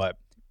dreams, but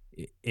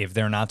if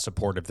they're not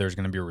supportive, there's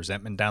going to be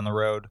resentment down the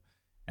road.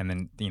 And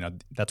then,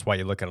 that's why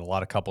you look at a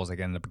lot of couples that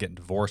end up getting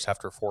divorced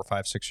after 4,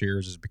 5, 6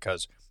 years is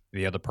because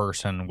the other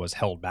person was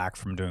held back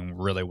from doing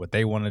really what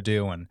they want to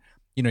do. And,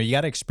 you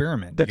got to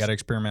experiment. You got to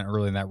experiment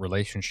early in that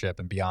relationship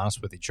and be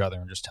honest with each other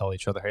and just tell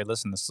each other, hey,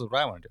 listen, this is what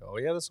I want to do. Oh,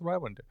 yeah, this is what I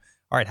want to do.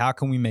 All right, how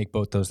can we make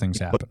both those things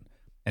happen?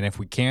 And if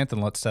we can't,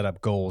 then let's set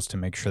up goals to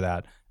make sure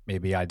that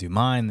maybe I do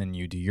mine, then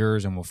you do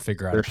yours, and we'll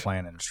figure out a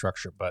plan and a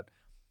structure. But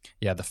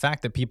yeah, the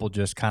fact that people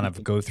just kind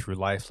of go through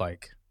life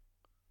like,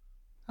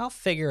 I'll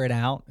figure it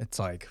out. It's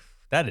like,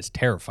 that is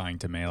terrifying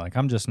to me. Like,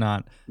 I'm just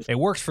not, it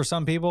works for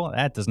some people.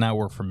 That does not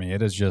work for me.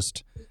 It is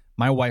just,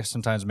 my wife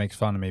sometimes makes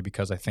fun of me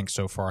because I think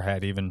so far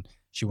ahead. Even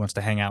she wants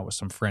to hang out with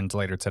some friends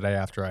later today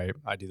after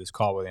I do this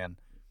call with you.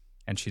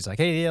 And she's like,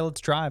 hey, yeah,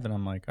 let's drive. And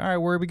I'm like, all right,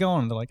 where are we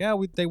going? And they're like, yeah,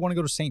 they want to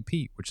go to St.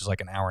 Pete, which is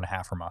like an hour and a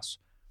half from us.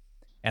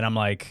 And I'm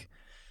like,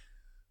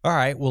 all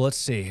right, well, let's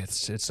see.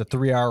 It's a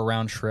 3-hour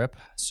round trip.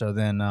 So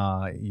then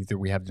either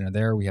we have dinner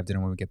there, we have dinner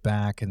when we get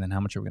back, and then how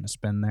much are we going to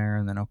spend there?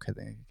 And then, okay.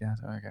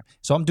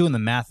 So I'm doing the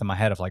math in my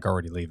head of like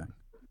already leaving.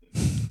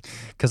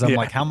 Because I'm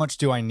like, how much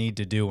do I need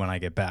to do when I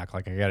get back?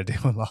 Like, I got to do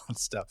a lot of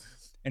stuff.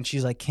 And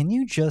she's like, can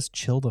you just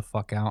chill the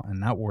fuck out and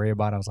not worry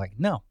about it? I was like,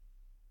 no,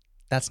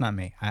 that's not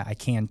me. I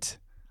can't.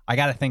 I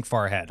got to think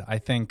far ahead. I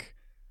think,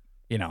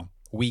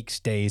 weeks,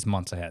 days,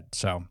 months ahead.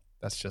 So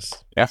that's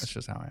just that's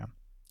just how I am.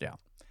 Yeah.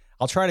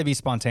 I'll try to be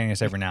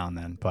spontaneous every now and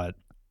then, but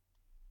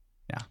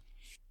yeah,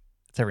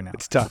 it's every now.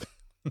 It's tough.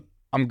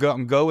 I'm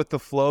go with the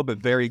flow, but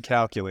very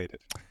calculated.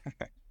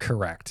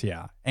 Correct.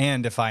 Yeah.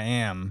 And if I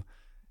am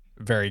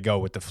very go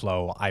with the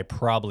flow, I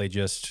probably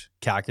just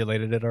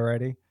calculated it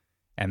already.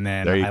 And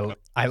then There you go.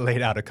 I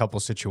laid out a couple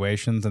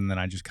situations and then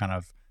I just kind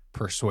of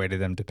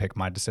persuaded them to pick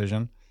my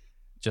decision.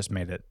 Just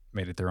made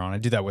it their own. I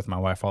do that with my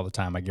wife all the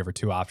time. I give her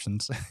 2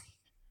 options.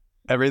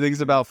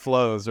 Everything's about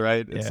flows,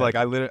 right? It's Yeah.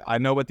 like I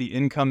know what the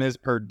income is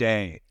per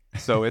day.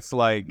 So it's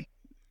like,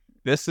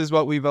 this is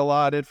what we've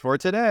allotted for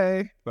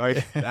today.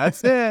 Like,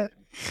 that's it,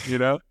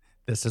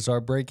 This is our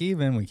break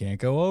even. We can't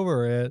go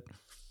over it.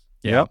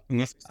 Yeah. Yep.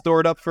 And it's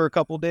stored up for a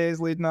couple days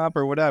leading up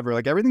or whatever.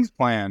 Like, everything's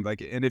planned.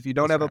 Like, and if you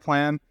don't have a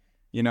plan,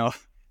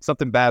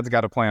 something bad's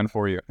got a plan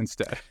for you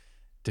instead.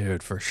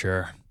 Dude, for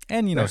sure.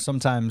 And,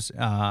 sometimes,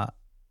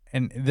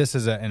 and this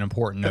is an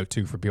important note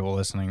too for people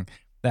listening,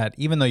 that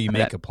even though you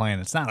make a plan,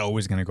 it's not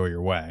always going to go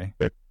your way.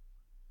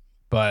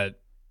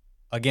 But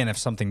again, if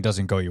something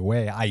doesn't go your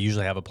way, I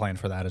usually have a plan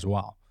for that as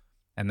well.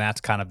 And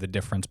that's kind of the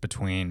difference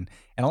between,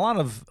 and a lot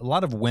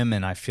of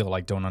women I feel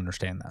like don't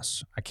understand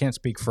this. I can't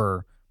speak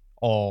for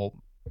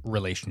all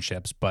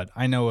relationships, but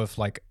I know if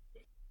like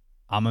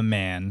I'm a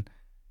man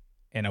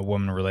in a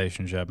woman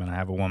relationship and I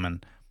have a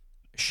woman,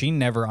 she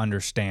never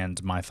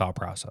understands my thought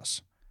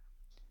process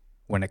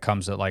when it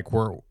comes to like,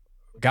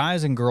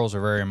 guys and girls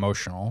are very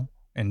emotional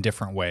in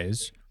different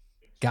ways.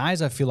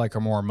 Guys, I feel like,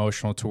 are more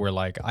emotional to where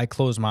like I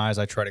close my eyes,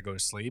 I try to go to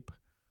sleep,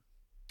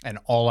 and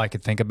all I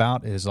could think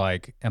about is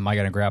like, am I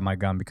going to grab my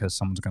gun because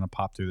someone's going to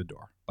pop through the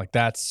door? Like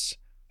that's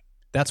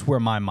where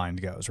my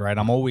mind goes, right?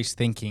 I'm always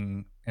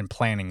thinking and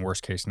planning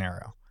worst case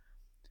scenario.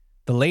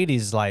 The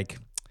ladies like,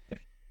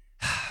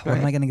 what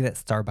am I going to get at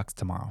Starbucks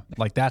tomorrow?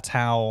 Like that's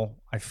how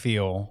I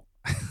feel.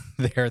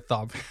 Their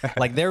thought,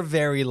 like they're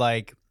very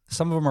like,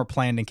 some of them are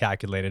planned and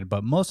calculated,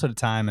 but most of the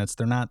time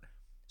they're not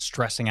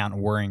stressing out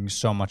and worrying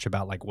so much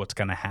about like what's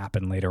going to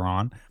happen later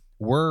on.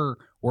 We're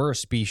a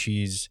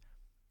species,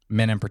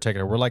 men in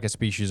particular, we're like a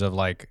species of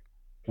like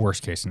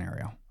worst case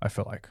scenario, I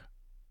feel like,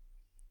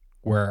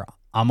 where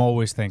I'm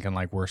always thinking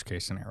like worst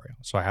case scenario.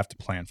 So I have to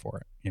plan for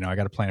it. You know, I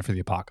got to plan for the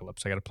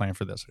apocalypse. I got to plan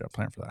for this. I got to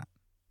plan for that.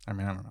 I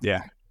mean, I don't know.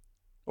 Yeah.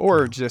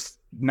 Or just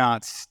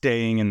not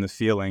staying in the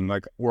feeling.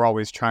 Like we're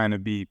always trying to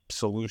be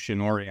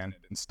solution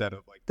oriented instead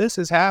of like, this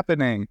is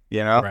happening,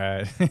 you know?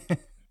 Right.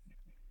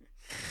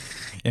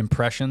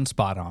 Impression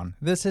spot on.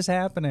 This is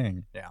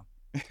happening. Yeah.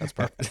 That's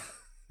perfect.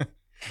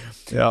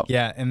 Yeah.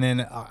 Yeah. And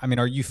then, I mean,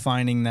 are you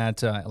finding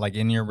that like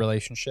in your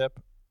relationship,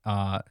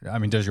 I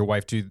mean, does your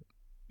wife do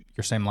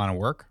your same line of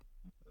work?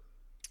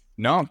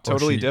 No,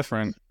 totally she-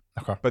 different.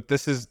 Okay. But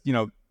this is, you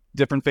know,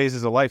 different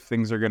phases of life.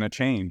 Things are going to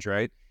change,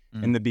 right?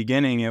 In the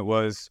beginning, it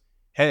was,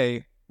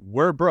 hey,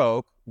 we're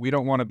broke. We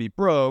don't want to be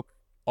broke.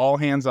 All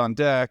hands on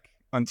deck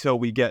until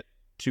we get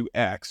to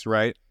X,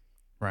 right?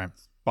 Right.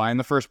 Buying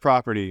the first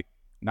property,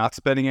 not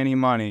spending any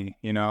money,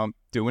 you know,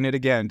 doing it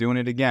again,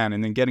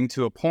 and then getting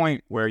to a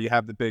point where you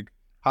have the big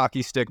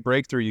hockey stick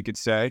breakthrough, you could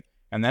say.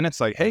 And then it's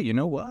like, hey, you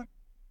know what?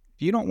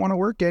 If you don't want to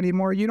work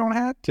anymore, you don't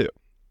have to.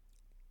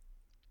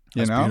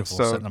 That's you know, beautiful.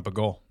 so Setting up a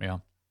goal. Yeah.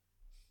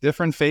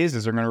 different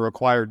phases are going to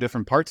require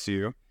different parts of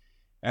you.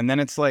 And then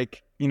it's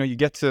like, you know, you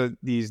get to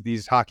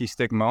these hockey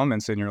stick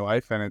moments in your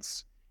life and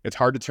it's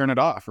hard to turn it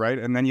off, right?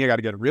 And then you got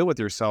to get real with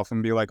yourself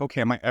and be like,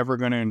 okay, am I ever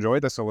going to enjoy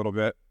this a little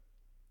bit?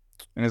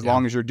 And as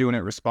long as you're doing it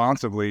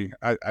responsibly,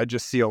 I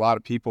just see a lot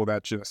of people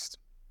that just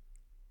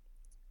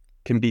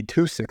can be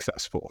too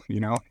successful, you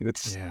know?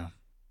 It's Yeah.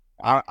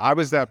 I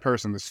was that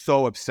person that's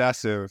so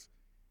obsessive.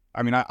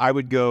 I mean, I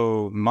would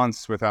go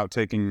months without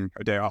taking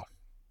a day off.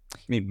 I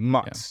mean,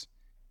 months.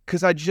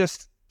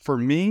 Because for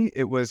me,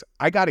 it was,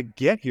 I got to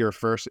get here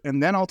first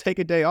and then I'll take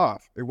a day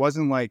off. It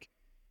wasn't like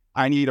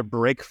I need a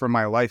break from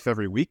my life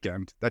every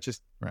weekend. That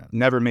just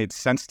never made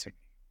sense to me.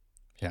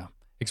 Yeah.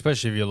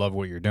 Especially if you love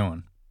what you're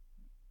doing.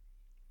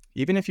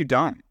 Even if you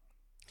don't.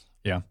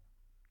 Yeah.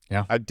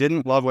 Yeah. I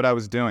didn't love what I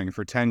was doing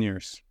for 10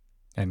 years.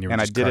 And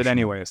I did it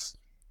anyways.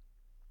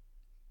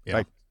 Yeah.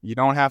 Like, you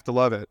don't have to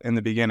love it in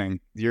the beginning.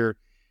 You're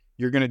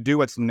going to do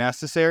what's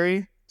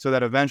necessary so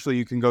that eventually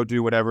you can go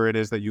do whatever it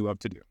is that you love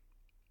to do.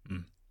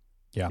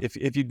 Yeah.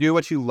 If you do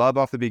what you love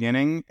off the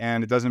beginning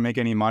and it doesn't make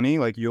any money,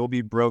 like you'll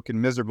be broke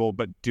and miserable,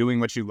 but doing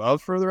what you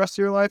love for the rest of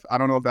your life, I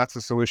don't know if that's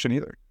a solution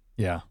either.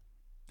 Yeah.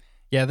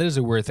 Yeah, that is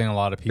a weird thing a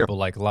lot of people,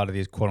 like a lot of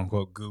these quote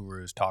unquote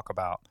gurus talk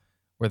about,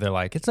 where they're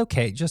like, it's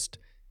okay, just,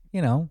 you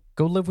know,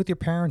 go live with your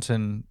parents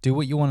and do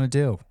what you want to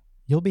do.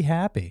 You'll be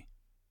happy.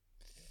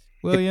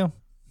 Will you?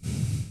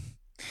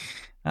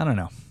 I don't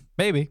know.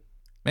 Maybe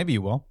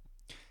you will.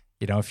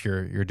 You know, if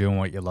you're doing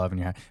what you love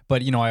and you're,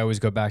 but you know, I always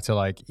go back to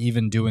like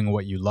even doing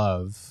what you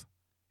love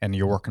and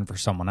you're working for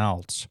someone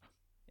else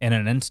in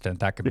an instant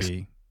that could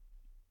be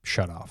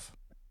shut off.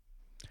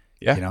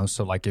 Yeah. You know,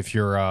 so like if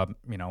you're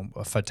you know,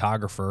 a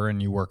photographer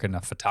and you work in a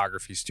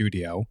photography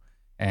studio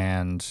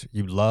and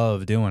you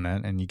love doing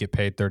it and you get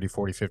paid 30,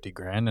 40, 50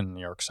 grand and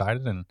you're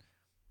excited and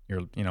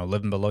you're, you know,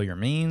 living below your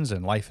means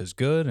and life is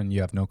good and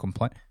you have no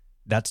complaint,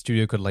 that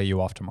studio could lay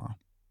you off tomorrow.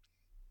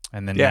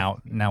 And then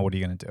now what are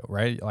you going to do,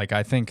 right? Like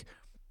I think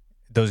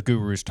those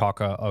gurus talk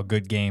a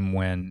good game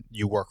when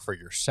you work for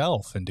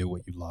yourself and do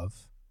what you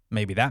love.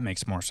 Maybe that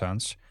makes more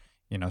sense.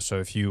 You know, so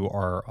if you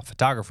are a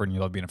photographer and you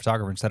love being a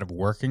photographer, instead of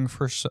working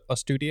for a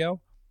studio,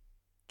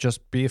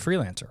 just be a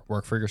freelancer,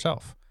 work for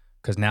yourself.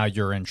 Because now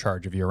you're in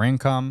charge of your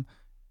income.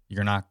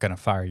 You're not going to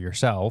fire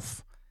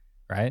yourself,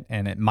 right?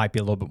 And it might be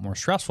a little bit more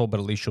stressful, but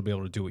at least you'll be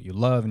able to do what you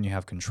love and you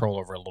have control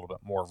over it a little bit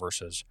more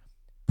versus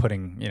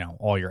putting, you know,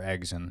 all your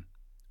eggs in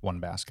one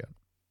basket.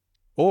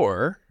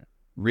 Or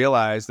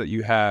realize that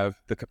you have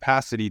the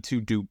capacity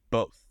to do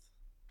both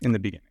in the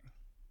beginning.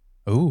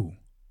 Ooh,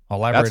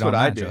 elaborate That's on what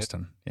I that, did.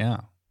 Justin. Yeah.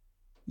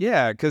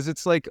 Yeah, because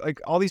it's like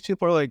all these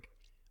people are like,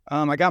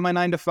 I got my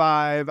 9 to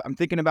 5. I'm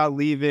thinking about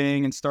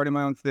leaving and starting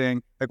my own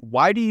thing. Like,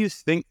 why do you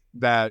think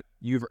that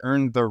you've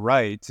earned the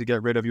right to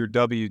get rid of your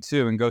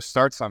W-2 and go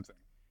start something?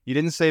 You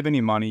didn't save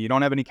any money. You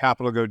don't have any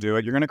capital to go do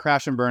it. You're going to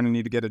crash and burn and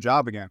need to get a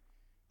job again.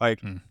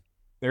 Like,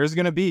 there's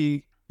going to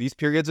be these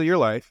periods of your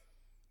life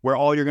where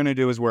all you're going to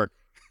do is work.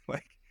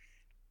 Like,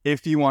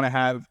 if you want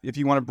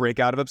to break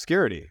out of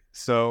obscurity.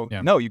 So,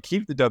 no, you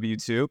keep the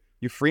W-2.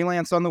 You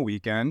freelance on the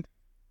weekend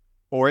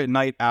or at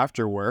night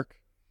after work.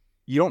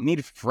 You don't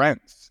need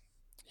friends.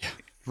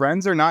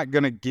 Friends are not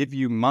going to give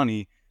you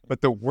money,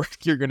 but the work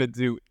you're going to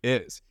do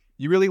is.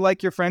 You really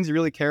like your friends, you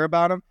really care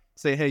about them,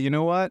 say, hey, you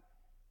know what?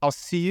 I'll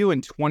see you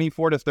in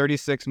 24 to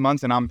 36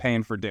 months and I'm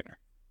paying for dinner.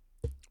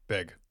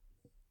 Big.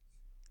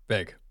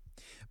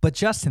 But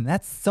Justin,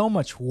 that's so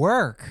much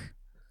work.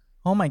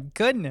 Oh my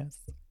goodness.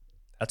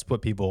 That's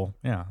what people,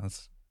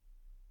 that's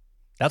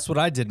what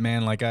I did,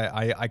 man. Like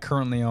I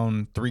currently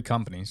own 3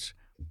 companies.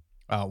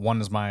 One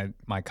is my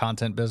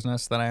content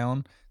business that I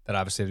own, that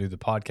obviously I do the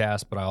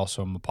podcast, but I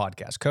also am a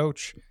podcast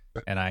coach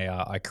and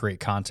I create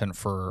content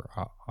for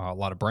a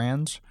lot of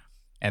brands.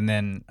 And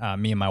then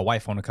me and my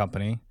wife own a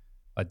company,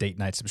 a date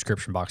night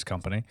subscription box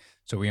company.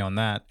 So we own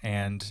that.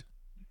 And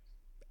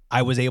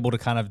I was able to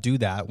kind of do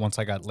that once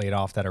I got laid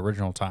off that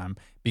original time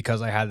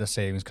because I had the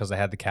savings, because I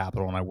had the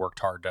capital, and I worked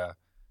hard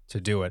to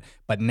do it.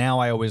 But now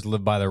I always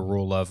live by the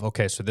rule of,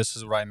 okay, so this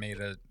is what I made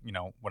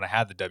when I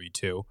had the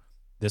W-2,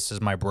 this is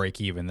my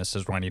break even, this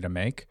is what I need to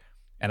make.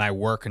 And I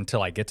work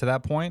until I get to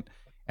that point.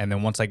 And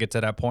then once I get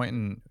to that point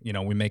and,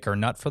 we make our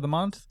nut for the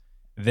month,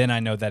 then I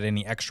know that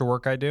any extra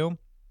work I do,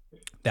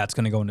 that's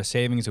going to go into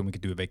savings, and we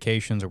could do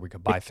vacations, or we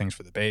could buy things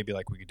for the baby.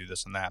 Like we could do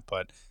this and that.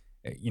 But,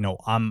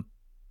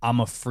 I'm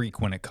a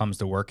freak when it comes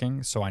to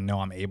working, so I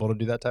know I'm able to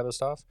do that type of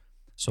stuff.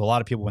 So a lot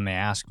of people, when they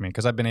ask me,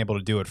 because I've been able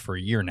to do it for a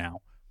year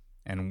now,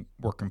 and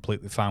we're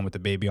completely fine with the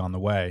baby on the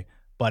way.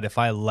 But if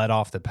I let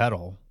off the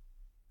pedal,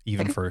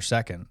 even for a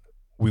second,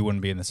 we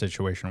wouldn't be in the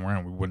situation we're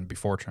in. We wouldn't be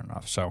fortunate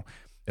enough. So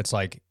it's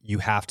like you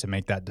have to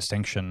make that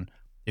distinction.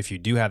 If you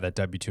do have that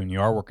W-2 and you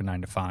are working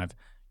 9 to 5,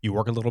 you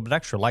work a little bit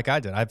extra, like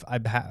I did.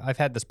 I've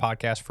had this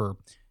podcast for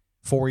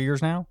 4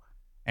 years now,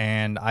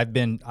 and I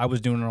was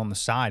doing it on the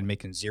side,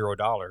 making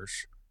 $0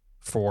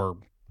 for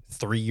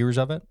 3 years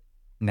of it.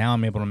 Now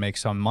I'm able to make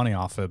some money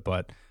off it.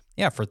 But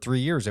yeah, for 3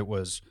 years, it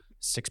was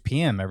 6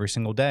 p.m. every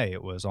single day.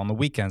 It was on the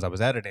weekends I was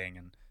editing.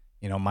 And,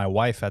 my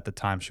wife at the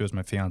time, she was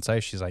my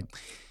fiance. She's like,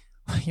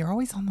 "You're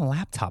always on the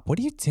laptop. What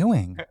are you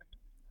doing?"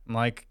 I'm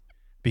like,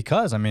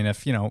 because,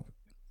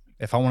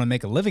 if I want to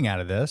make a living out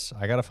of this,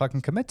 I got to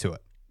fucking commit to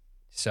it.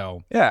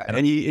 So yeah.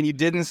 And you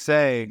didn't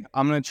say,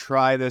 I'm going to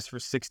try this for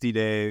 60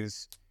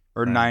 days.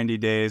 Or 90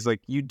 days.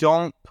 Like, you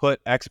don't put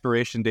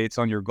expiration dates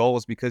on your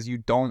goals because you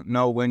don't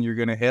know when you're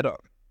going to hit them.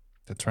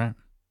 That's right.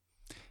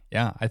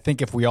 Yeah, I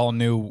think if we all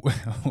knew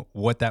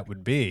what that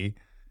would be,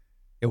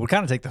 it would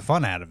kind of take the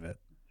fun out of it.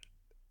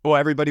 Well,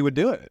 everybody would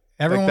do it.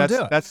 Everyone would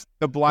do it. That's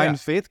the blind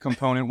faith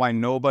component why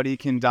nobody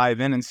can dive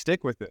in and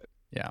stick with it.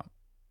 Yeah.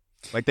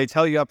 Like, they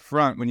tell you up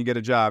front when you get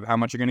a job how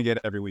much you're going to get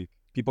every week.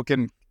 People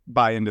can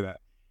buy into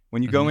that.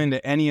 When you go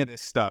into any of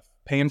this stuff,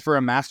 paying for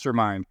a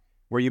mastermind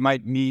where you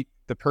might meet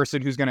the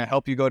person who's going to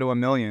help you go to $1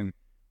 million,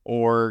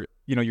 or,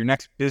 your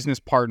next business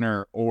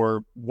partner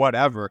or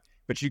whatever,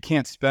 but you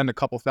can't spend a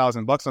couple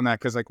 $1,000 on that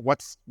because, like,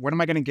 what am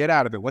I going to get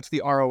out of it? What's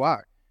the ROI?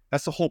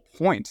 That's the whole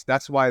point.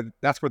 That's where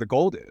the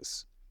gold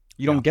is.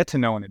 You don't get to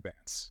know in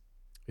advance.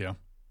 Yeah.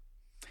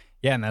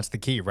 Yeah, and that's the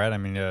key, right?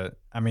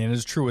 It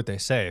is true what they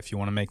say. If you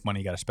want to make money,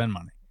 you got to spend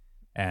money.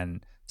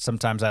 And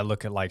sometimes I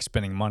look at, like,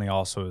 spending money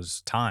also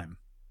as time,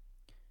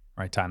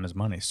 right? Time is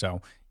money.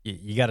 So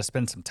you got to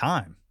spend some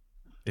time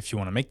if you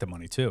want to make the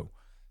money too.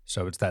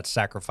 So it's that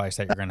sacrifice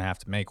that you're going to have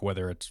to make,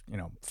 whether it's,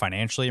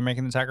 financially you're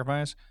making the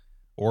sacrifice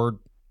or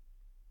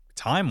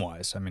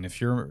time-wise.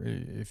 If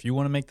you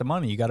want to make the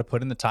money, you got to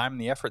put in the time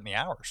and the effort and the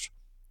hours.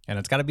 And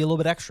it's got to be a little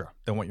bit extra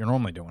than what you're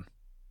normally doing.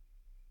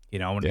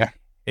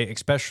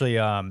 Especially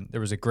there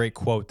was a great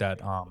quote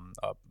that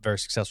a very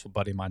successful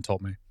buddy of mine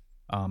told me.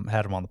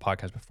 Had him on the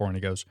podcast before, and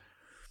he goes,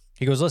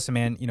 "Listen,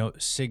 man,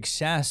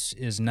 success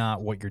is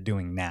not what you're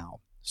doing now.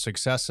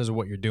 Success is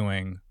what you're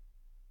doing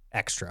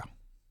extra."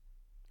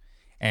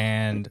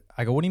 And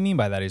I go, "What do you mean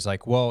by that?" He's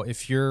like, "Well,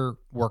 if you're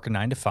working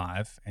 9 to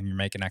 5 and you're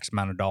making X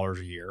amount of dollars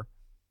a year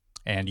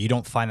and you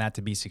don't find that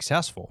to be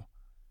successful,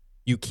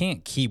 you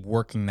can't keep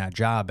working that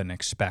job and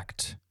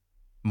expect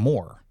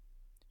more.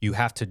 You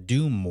have to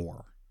do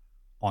more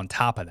on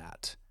top of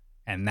that.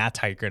 And that's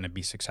how you're going to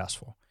be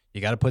successful.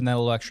 You got to put in that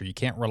little extra. You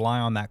can't rely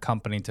on that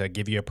company to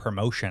give you a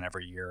promotion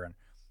every year and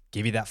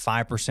give you that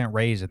 5%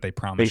 raise that they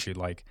promise you.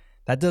 Like,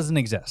 that doesn't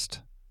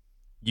exist.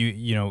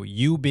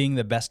 You being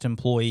the best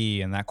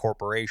employee in that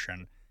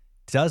corporation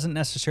doesn't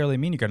necessarily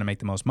mean you're going to make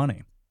the most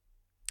money.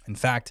 In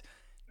fact,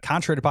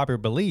 contrary to popular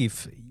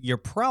belief, you're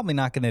probably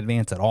not going to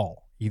advance at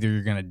all. Either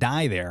you're going to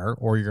die there,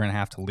 or you're going to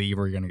have to leave,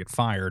 or you're going to get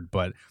fired.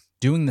 But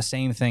doing the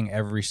same thing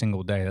every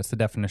single day, that's the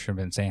definition of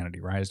insanity,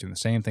 right? Is doing the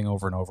same thing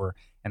over and over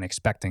and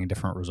expecting a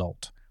different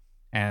result.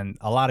 And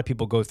a lot of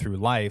people go through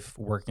life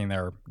working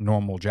their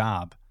normal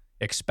job,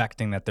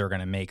 expecting that they're going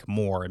to make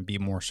more and be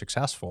more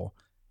successful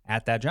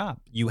at that job.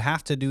 You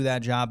have to do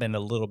that job and a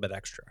little bit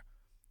extra,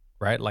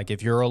 right? Like,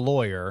 if you're a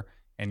lawyer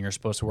and you're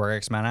supposed to work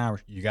X amount of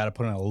hours, you got to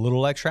put in a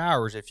little extra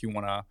hours if you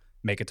want to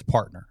make it to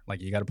partner.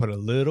 Like, you got to put a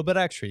little bit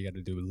extra. You got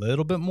to do a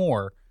little bit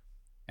more,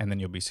 and then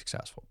you'll be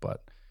successful.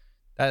 But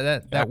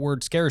that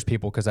word scares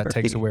people because that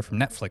takes away from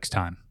Netflix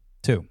time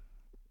too,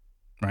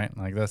 right?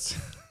 Like, that's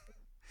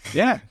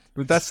yeah.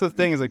 But that's the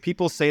thing, is like,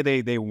 people say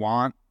they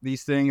want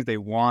these things, they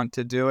want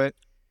to do it.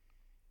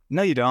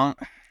 No, you don't.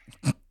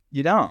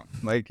 You don't.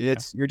 Like,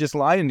 you're just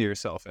lying to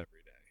yourself every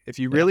day. If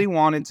you really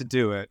wanted to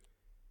do it,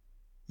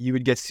 you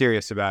would get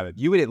serious about it.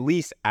 You would at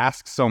least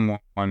ask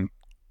someone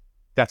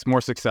that's more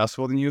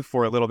successful than you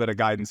for a little bit of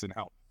guidance and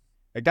help.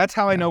 Like, that's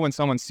how I know when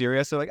someone's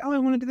serious. They're like, "Oh, I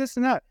want to do this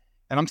and that."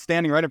 And I'm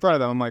standing right in front of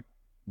them. I'm like,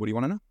 "What do you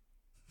want to know?"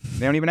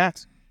 They don't even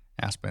ask.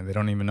 Ask me. They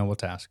don't even know what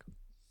to ask.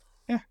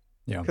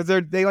 Yeah. Because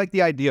they like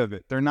the idea of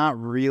it. They're not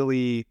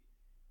really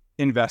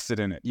invested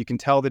in it. You can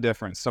tell the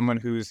difference. Someone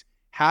who's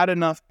had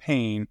enough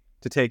pain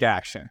to take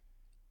action.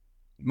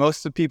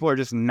 Most of the people are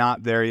just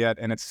not there yet,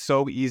 and it's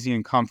so easy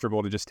and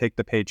comfortable to just take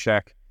the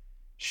paycheck,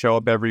 show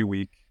up every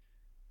week.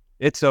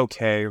 It's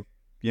okay,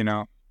 you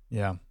know.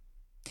 Yeah.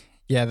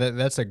 Yeah,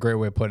 that's a great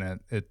way of putting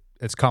it.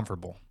 It's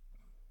comfortable.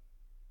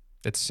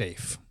 It's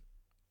safe.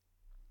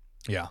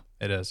 Yeah,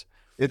 it is.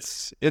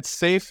 It's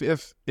safe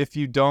if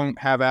you don't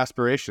have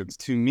aspirations.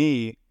 To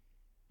me,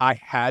 I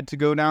had to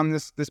go down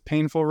this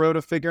painful road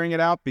of figuring it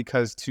out,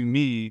 because to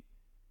me,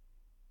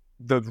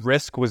 the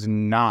risk was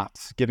not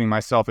giving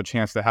myself a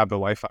chance to have the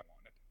life I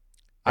wanted.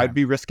 Yeah. I'd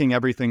be risking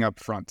everything up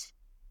front.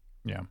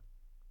 Yeah.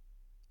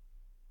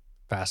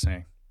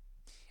 Fascinating.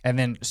 And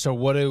then, so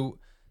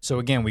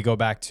again, we go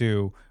back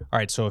to, all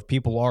right, so if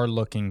people are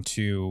looking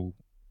to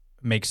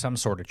make some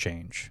sort of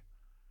change,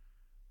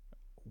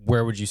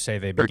 where would you say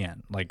they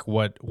begin? Like,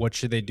 what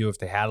should they do if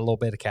they had a little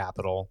bit of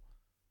capital?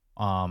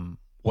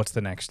 What's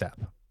the next step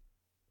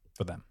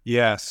for them?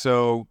 Yeah,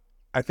 so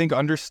I think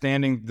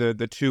understanding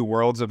the two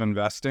worlds of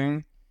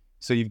investing.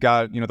 So you've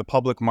got, the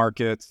public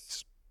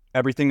markets,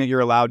 everything that you're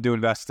allowed to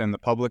invest in. The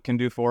public can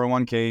do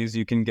 401ks.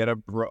 You can get a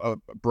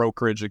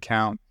brokerage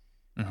account.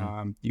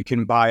 Mm-hmm. You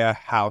can buy a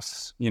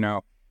house,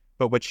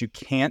 but what you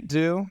can't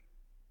do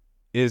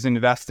is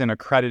invest in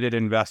accredited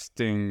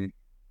investments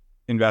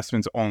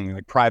only,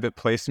 like private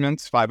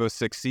placements,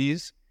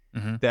 506Cs.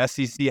 Mm-hmm. The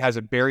SEC has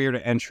a barrier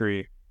to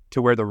entry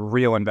to where the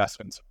real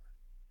investments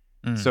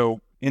are. So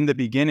in the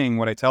beginning,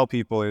 what I tell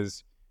people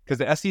is, because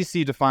the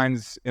SEC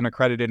defines an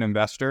accredited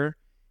investor,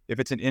 if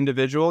it's an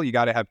individual, you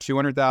got to have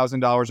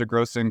 $200,000 of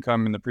gross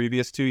income in the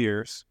previous 2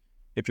 years.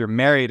 If you're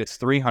married, it's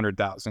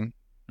 $300,000.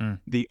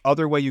 The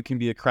other way you can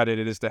be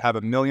accredited is to have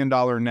 $1 million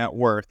net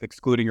worth,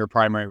 excluding your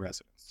primary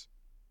residence.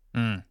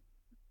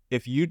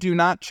 If you do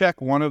not check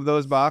one of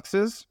those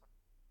boxes,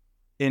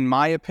 in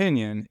my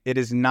opinion, it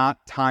is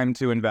not time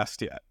to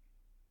invest yet.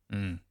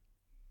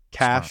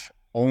 Cash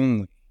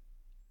only.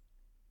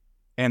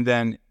 And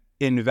then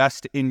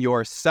invest in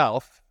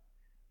yourself,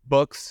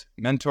 books,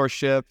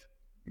 mentorship,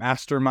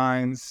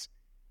 masterminds,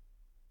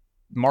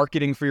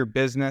 marketing for your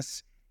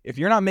business. If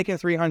you're not making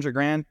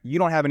 $300,000, you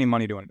don't have any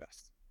money to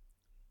invest.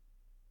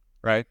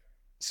 Right?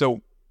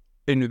 So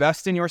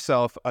invest in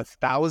yourself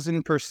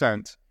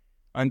 1,000%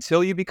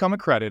 until you become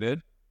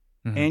accredited,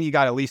 and you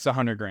got at least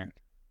 $100,000.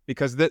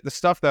 Because the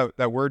stuff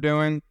that we're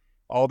doing,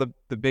 all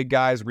the big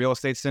guys, real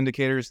estate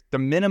syndicators, the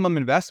minimum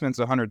investment's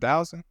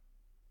 $100,000.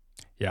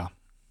 Yeah.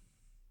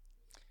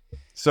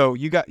 So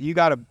you got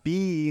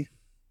to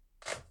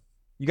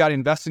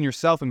invest in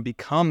yourself and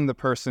become the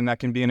person that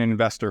can be an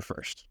investor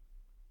first.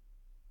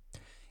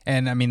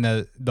 And I mean,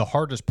 the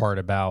hardest part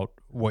about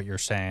what you're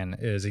saying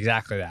is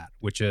exactly that,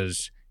 which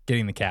is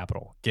getting the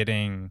capital,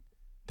 getting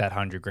that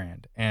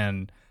 $100,000.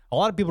 And a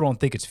lot of people don't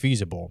think it's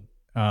feasible.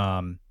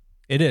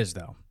 It is,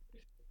 though.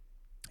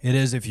 It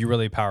is if you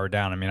really power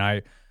down. I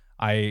mean,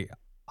 I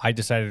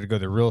decided to go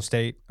the real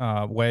estate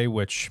way,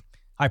 which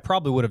I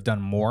probably would have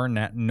done more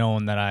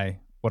knowing that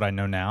what I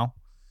know now.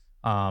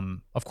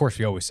 Of course,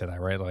 we always say that,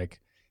 right?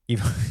 Like,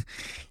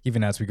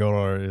 even as we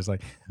go to it's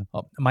like,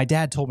 my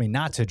dad told me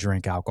not to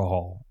drink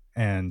alcohol,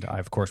 and I,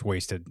 of course,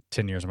 wasted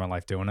 10 years of my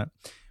life doing it.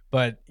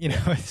 But,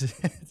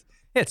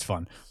 it's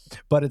fun.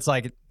 But it's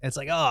like,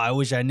 oh, I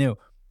wish I knew.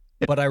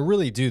 But I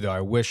really do, though.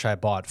 I wish I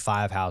bought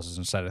 5 houses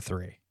instead of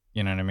 3.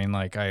 You know what I mean?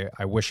 Like,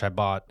 I wish I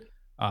bought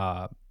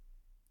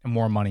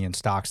more money in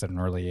stocks at an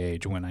early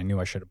age when I knew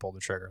I should have pulled the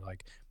trigger.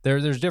 Like,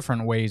 there's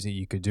different ways that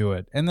you could do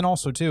it. And then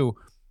also, too,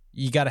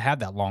 you got to have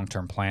that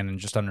long-term plan and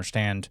just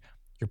understand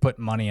you're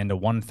putting money into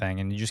one thing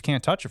and you just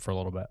can't touch it for a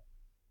little bit.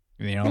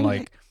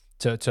 Like,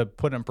 to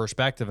put in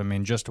perspective, I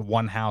mean, just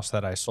one house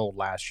that I sold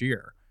last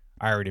year,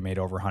 I already made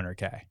over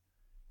 $100K.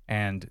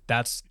 And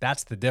that's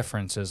the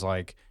difference, is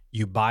like,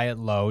 you buy it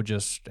low,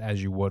 just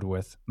as you would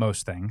with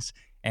most things.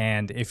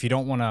 And if you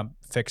don't want to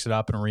fix it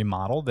up and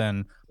remodel,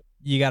 then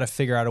you got to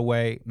figure out a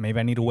way. Maybe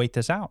I need to wait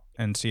this out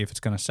and see if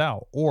it's going to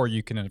sell. Or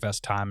you can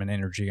invest time and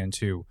energy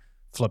into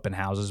flipping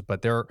houses.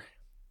 But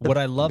what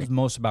I love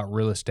most about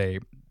real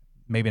estate,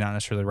 maybe not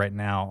necessarily right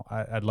now,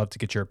 I'd love to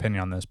get your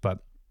opinion on this, but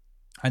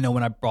I know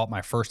when I bought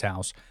my first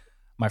house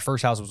was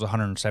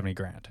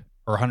 $170,000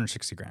 or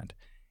 $160,000.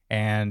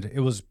 And it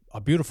was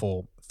a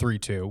beautiful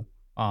 3-2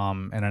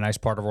 in a nice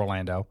part of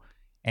Orlando.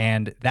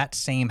 And that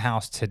same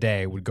house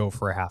today would go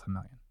for $500,000.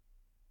 Right.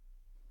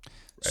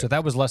 So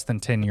that was less than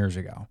 10 years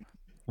ago.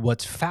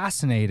 What's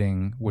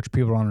fascinating, which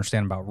people don't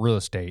understand about real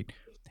estate,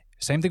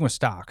 same thing with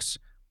stocks.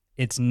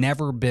 It's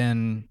never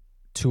been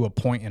to a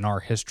point in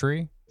our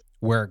history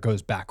where it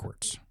goes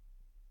backwards.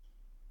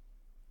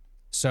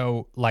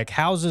 So like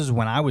houses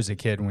when I was a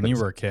kid, when you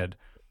were a kid,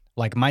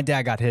 like my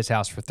dad got his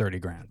house for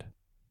 $30,000.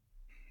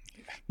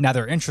 Now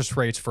their interest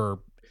rates for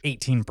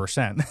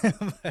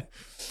 18%.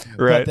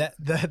 Right.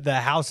 But the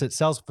house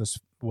itself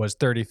was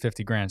 30,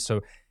 50 grand.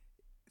 So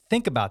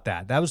think about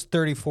that. That was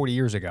 30, 40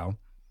 years ago.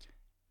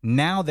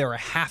 Now they're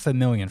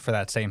 $500,000 for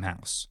that same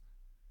house.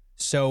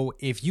 So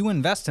if you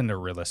invest into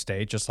real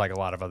estate, just like a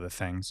lot of other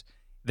things,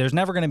 there's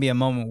never going to be a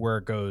moment where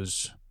it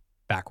goes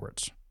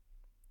backwards.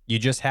 You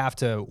just have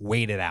to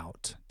wait it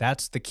out.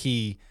 That's the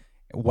key.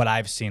 What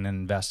I've seen in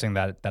investing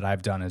that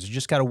I've done is you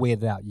just got to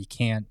wait it out. You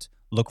can't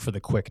look for the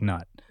quick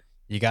nut.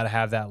 You got to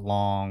have that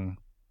long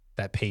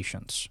that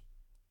patience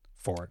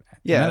for it. And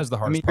Yeah, that is the I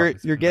hardest mean,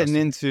 part. you're getting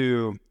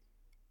into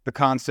the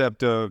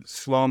concept of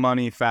slow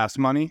money, fast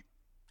money.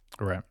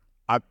 Right.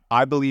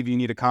 I believe you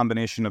need a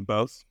combination of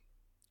both.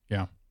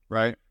 Yeah.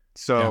 Right.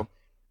 So,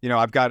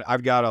 I've got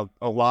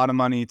a lot of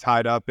money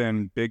tied up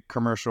in big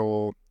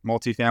commercial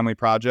multifamily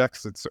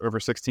projects. It's over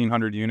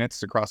 1,600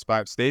 units across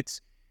 5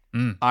 states.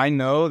 Mm. I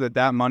know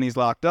that money's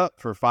locked up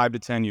for 5 to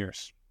 10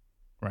 years.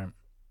 Right.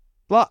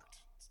 Locked.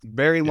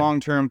 Very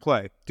long-term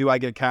play. Do I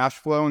get cash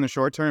flow in the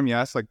short term?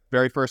 Yes. Like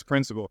very first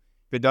principle.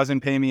 If it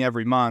doesn't pay me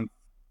every month,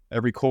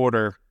 every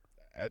quarter,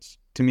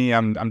 to me,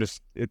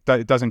 it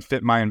doesn't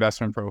fit my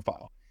investment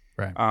profile.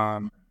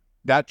 Right.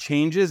 That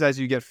changes as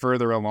you get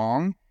further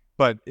along,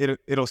 but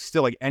it'll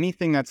still, like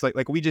anything that's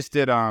like we just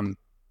did an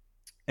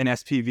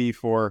SPV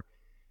for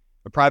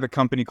a private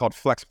company called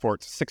Flexport,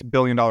 $6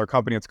 billion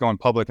company that's going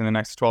public in the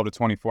next 12 to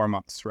 24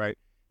 months, right?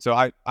 So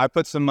I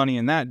put some money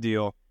in that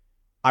deal.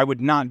 I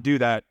would not do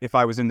that if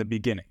I was in the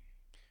beginning.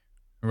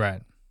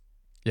 Right.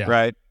 Yeah.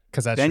 Right.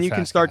 Because then you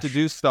can start to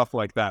do stuff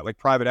like that, like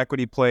private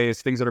equity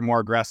plays, things that are more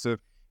aggressive.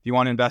 If you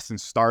want to invest in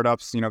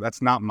startups,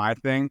 that's not my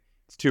thing.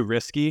 It's too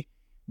risky.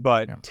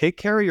 But take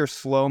care of your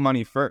slow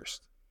money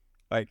first.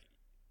 Like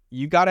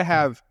you got to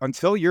have,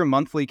 until your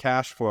monthly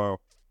cash flow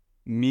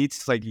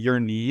meets like your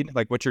need,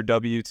 like what your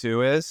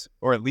W-2 is,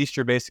 or at least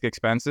your basic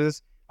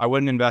expenses, I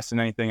wouldn't invest in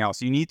anything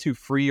else. You need to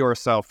free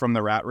yourself from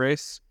the rat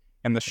race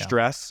and the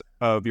stress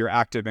of your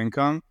active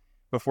income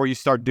before you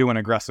start doing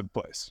aggressive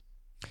plays.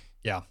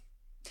 Yeah.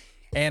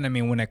 And I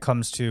mean, when it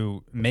comes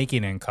to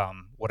making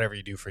income, whatever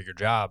you do for your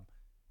job,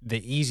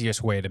 the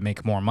easiest way to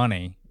make more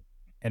money,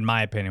 in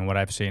my opinion, what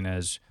I've seen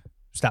is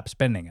stop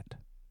spending it.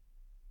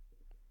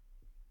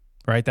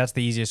 Right? That's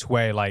the easiest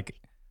way, like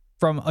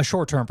from a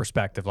short-term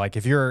perspective. Like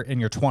if you're in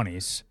your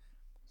 20s,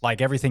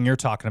 like everything you're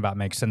talking about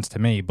makes sense to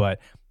me. But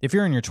if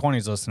you're in your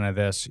 20s listening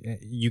to this,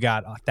 you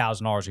got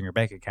 $1,000 in your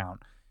bank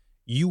account,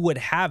 you would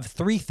have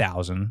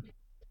 $3,000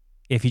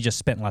 if you just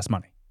spent less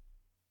money.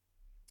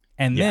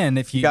 And then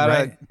if you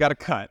gotta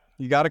cut,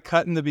 you gotta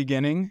cut in the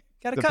beginning,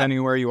 depending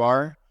on where you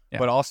are,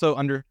 but also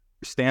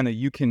understand that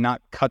you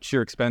cannot cut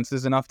your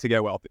expenses enough to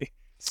get wealthy.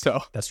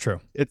 So that's true.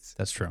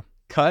 That's true.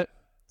 Cut,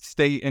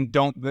 stay, and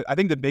don't. I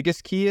think the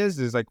biggest key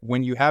is like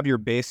when you have your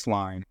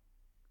baseline,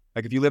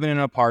 like if you live in an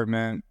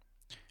apartment,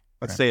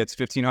 let's say it's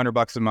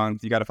 $1,500 a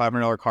month, you got a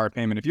 $500 car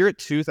payment. If you're at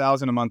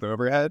 $2,000 a month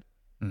overhead,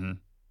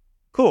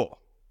 cool,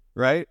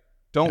 right?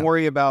 Don't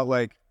worry about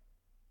like,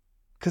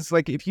 because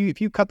like if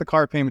you cut the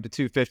car payment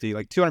to $250,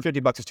 like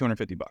 $250 is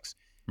 $250.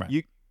 Right.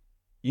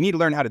 You need to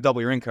learn how to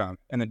double your income,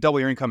 and then double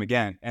your income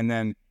again,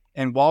 and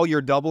while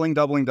you're doubling,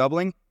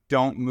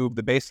 don't move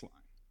the baseline.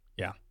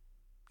 Yeah.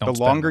 The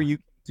longer you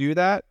do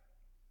that,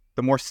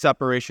 the more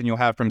separation you'll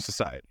have from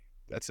society.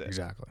 That's it.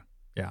 Exactly.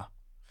 Yeah.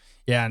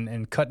 Yeah,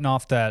 and cutting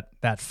off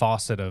that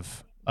faucet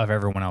of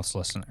everyone else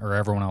listening or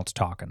everyone else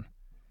talking.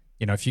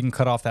 If you can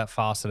cut off that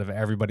faucet of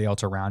everybody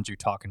else around you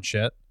talking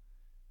shit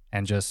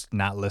and just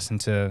not listen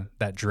to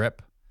that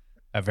drip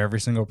of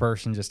every single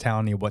person just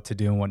telling you what to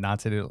do and what not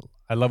to do.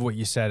 I love what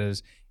you said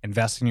is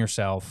invest in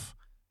yourself,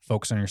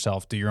 focus on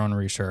yourself, do your own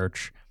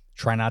research,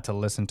 try not to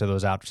listen to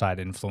those outside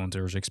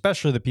influencers,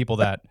 especially the people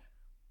that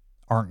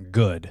aren't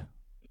good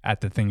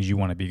at the things you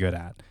want to be good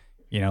at.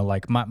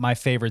 Like my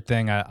favorite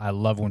thing, I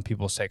love when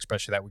people say,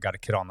 especially that we got a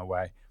kid on the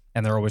way,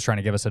 and they're always trying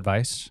to give us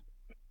advice.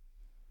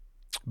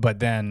 But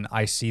then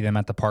I see them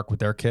at the park with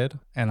their kid,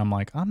 and I'm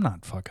like, I'm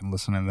not fucking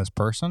listening to this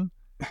person.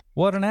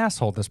 What an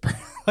asshole this person.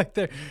 Like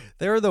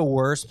they're the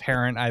worst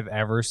parent I've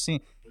ever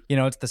seen.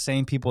 It's the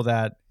same people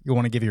that you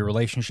want to give you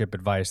relationship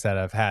advice that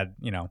have had,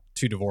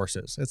 2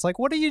 divorces. It's like,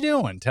 what are you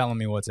doing telling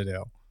me what to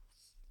do?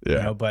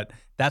 Yeah. But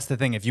that's the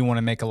thing. If you want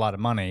to make a lot of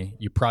money,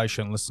 you probably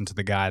shouldn't listen to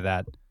the guy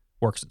that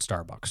works at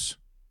Starbucks.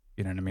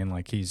 You know what I mean?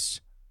 Like he's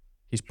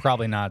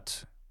probably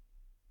not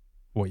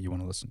what you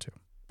want to listen to.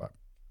 But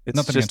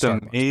it's just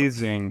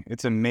amazing.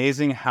 It's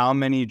amazing how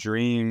many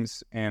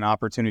dreams and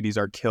opportunities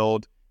are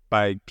killed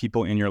by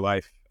people in your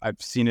life.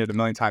 I've seen it a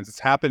million times. It's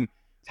happened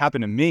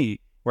to me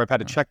where I've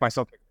had to check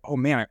myself. Oh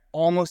man, I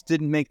almost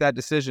didn't make that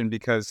decision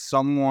because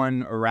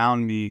someone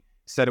around me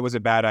said it was a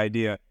bad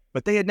idea,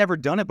 but they had never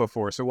done it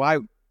before. So why?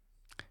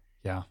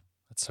 Yeah,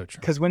 that's so true.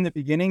 Because when in the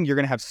beginning, you're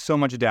going to have so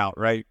much doubt,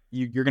 right?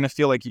 You're going to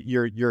feel like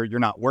you're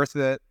not worth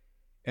it.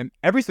 And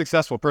every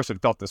successful person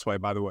felt this way,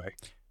 by the way,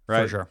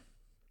 right? For sure.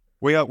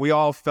 We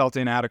all felt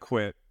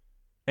inadequate.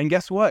 And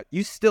guess what?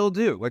 You still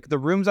do. Like the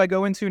rooms I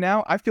go into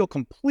now, I feel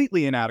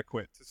completely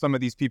inadequate to some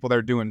of these people that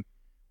are doing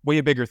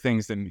way bigger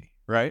things than me,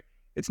 right?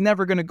 It's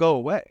never going to go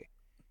away.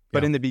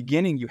 But in the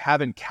beginning, you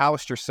haven't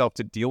calloused yourself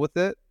to deal with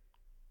it.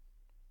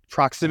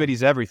 Proximity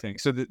is everything.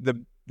 So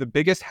the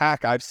biggest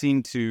hack I've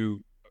seen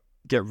to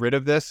get rid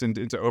of this and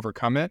to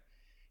overcome it,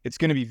 it's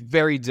going to be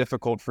very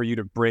difficult for you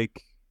to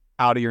break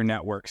out of your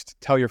networks, to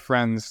tell your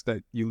friends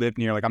that you live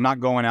near, like, I'm not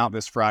going out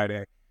this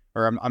Friday,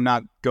 or I'm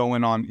not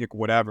going on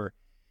whatever.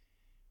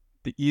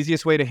 The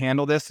easiest way to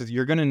handle this is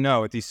you're going to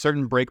know at these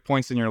certain break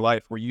points in your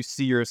life where you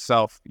see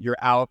yourself, you're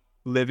out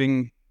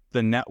living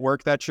the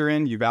network that you're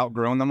in, you've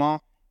outgrown them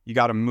all, you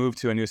got to move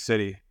to a new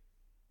city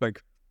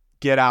like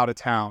get out of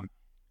town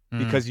Mm.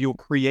 because you'll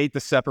create the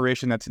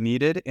separation that's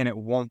needed and it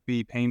won't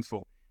be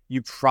painful.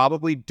 You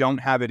probably don't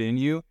have it in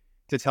you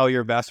to tell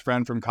your best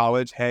friend from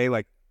college, hey,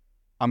 like,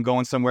 I'm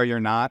going somewhere you're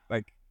not.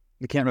 Like,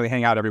 we can't really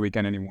hang out every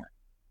weekend anymore.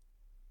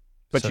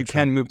 But So you true.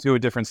 can move to a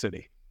different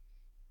city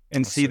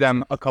and That's see so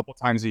them a couple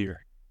times a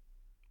year.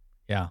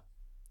 Yeah.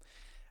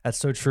 That's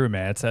so true,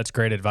 man. That's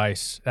great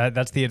advice.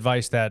 That's the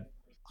advice that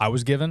I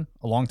was given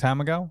a long time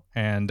ago.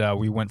 And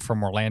we went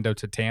from Orlando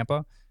to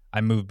Tampa.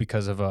 I moved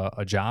because of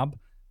a job.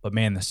 But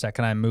man, the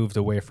second I moved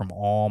away from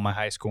all my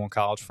high school and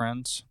college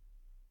friends,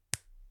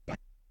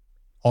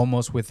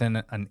 almost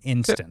within an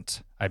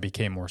instant, I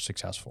became more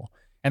successful.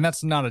 And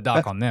that's not a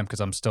dock on them because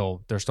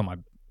they're still my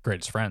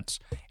greatest friends.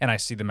 And I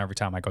see them every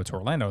time I go to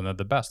Orlando and they're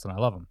the best and I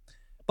love them.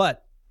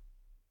 But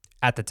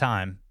at the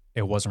time,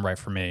 it wasn't right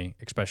for me,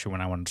 especially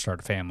when I wanted to start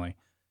a family,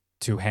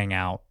 to hang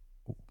out,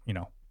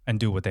 and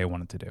do what they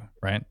wanted to do,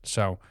 right?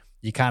 So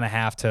you kind of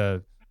have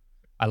to.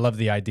 I love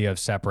the idea of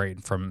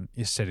separating from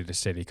city to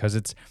city because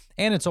it's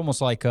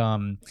almost like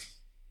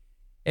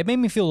it made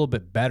me feel a little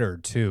bit better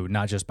too,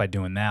 not just by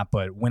doing that,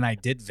 but when I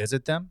did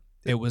visit them,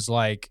 it was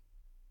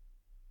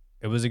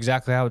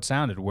exactly how it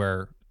sounded,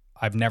 where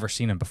I've never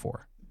seen them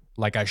before.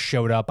 Like I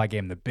showed up, I gave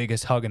him the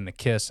biggest hug and the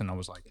kiss, and I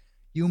was like,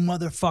 "You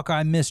motherfucker,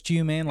 I missed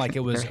you, man." Like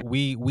it was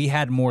we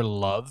had more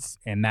love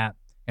in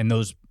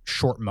those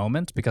short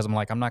moments because I'm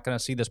like, I'm not going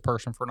to see this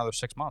person for another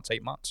 6 months,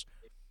 8 months.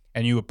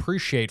 And you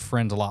appreciate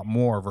friends a lot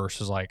more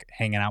versus like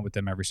hanging out with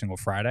them every single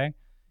Friday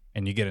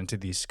and you get into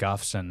these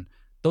scuffs and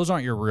those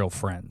aren't your real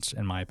friends,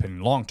 in my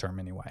opinion, long term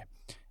anyway.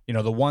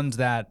 The ones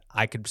that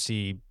I could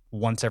see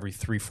once every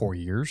 3-4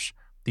 years,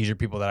 these are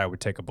people that I would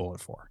take a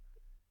bullet for.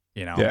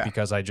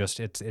 Because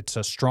it's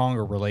a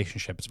stronger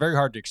relationship. It's very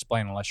hard to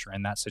explain unless you're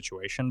in that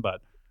situation,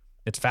 but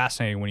it's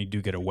fascinating when you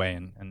do get away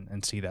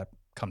and see that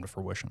come to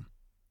fruition.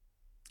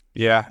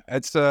 Yeah,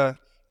 it's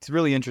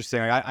really interesting.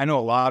 I know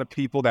a lot of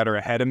people that are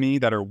ahead of me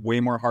that are way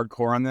more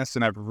hardcore on this,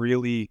 and I've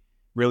really,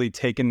 really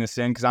taken this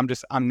in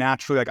because I'm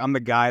naturally like, I'm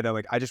the guy that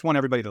like, I just want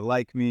everybody to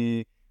like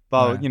me,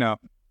 but Right.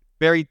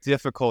 very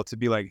difficult to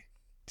be like,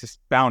 just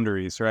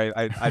boundaries, right?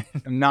 I'm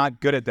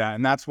not good at that.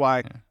 And that's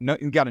why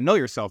you got to know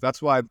yourself.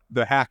 That's why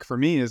the hack for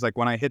me is like,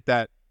 when I hit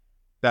that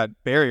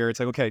barrier, it's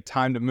like, okay,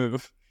 time to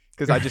move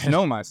because I just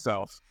know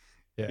myself,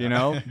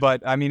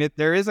 but I mean,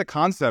 there is a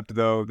concept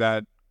though,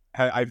 that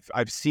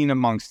I've seen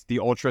amongst the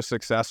ultra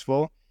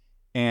successful,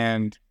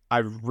 and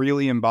I've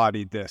really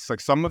embodied this.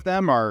 Like some of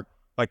them are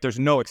like, there's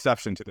no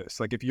exception to this.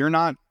 Like if you're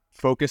not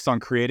focused on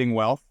creating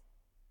wealth,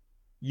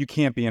 you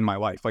can't be in my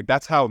life. Like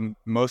that's how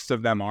most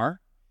of them are.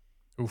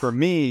 Oof. For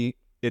me,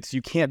 it's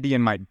you can't be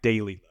in my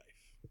daily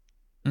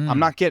life. I'm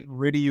not getting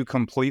rid of you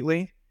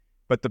completely,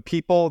 but the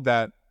people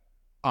that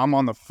I'm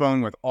on the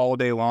phone with all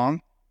day long,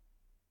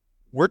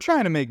 we're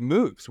trying to make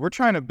moves. We're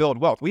trying to build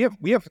wealth. We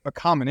have a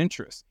common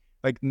interest.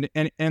 Like,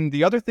 and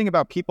the other thing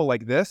about people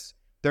like this,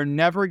 they're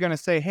never going to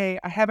say, hey,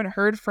 I haven't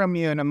heard from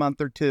you in a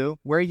month or two.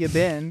 Where you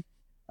been?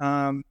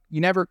 You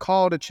never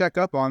call to check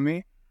up on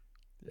me.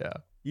 Yeah.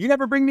 You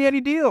never bring me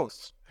any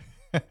deals.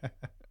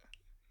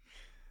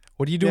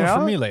 What are you doing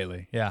for me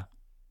lately? Yeah.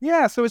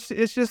 Yeah. So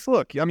it's just,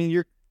 look, I mean,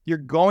 you're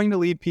going to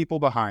leave people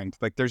behind.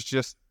 Like there's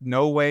just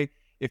no way.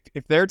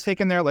 If they're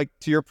taking their, like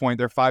to your point,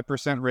 their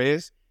 5%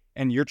 raise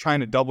and you're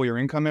trying to double your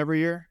income every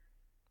year,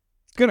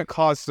 it's going to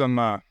cause some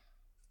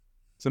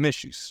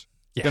issues.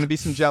 Yeah. There's going to be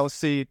some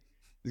jealousy.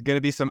 There's going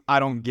to be some, I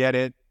don't get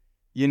it.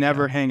 You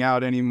never hang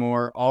out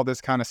anymore, all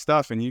this kind of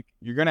stuff. And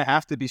you're going to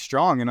have to be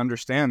strong and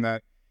understand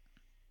that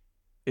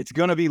it's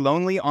going to be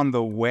lonely on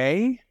the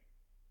way,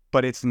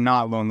 but it's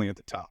not lonely at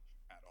the top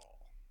at all.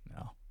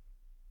 No,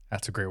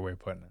 that's a great way of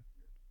putting it.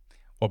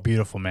 Well,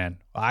 beautiful, man.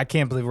 I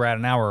can't believe we're at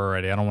an hour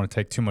already. I don't want to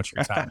take too much of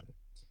your time.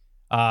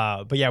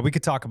 But yeah, we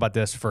could talk about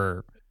this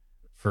for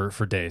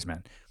days,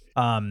 man.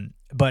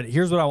 But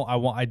here's what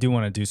I do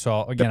want to do.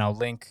 So again, I'll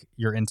link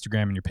your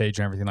Instagram and your page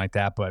and everything like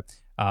that. But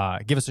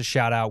give us a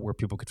shout out where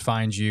people could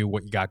find you,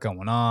 what you got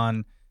going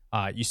on.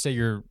 You say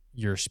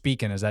you're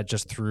speaking. Is that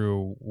just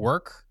through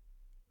work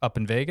up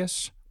in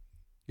Vegas?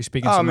 You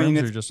speaking some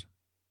rooms or just?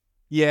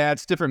 Yeah,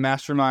 it's different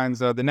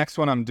masterminds. The next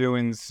one I'm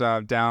doing is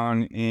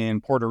down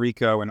in Puerto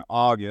Rico in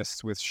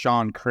August with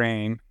Sean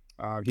Crane.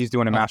 He's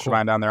doing a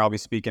mastermind down there. I'll be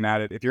speaking at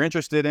it. If you're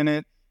interested in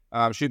it,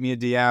 shoot me a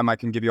DM. I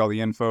can give you all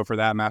the info for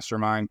that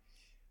mastermind.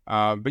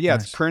 But yeah,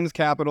 nice. It's Kearns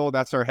Capital.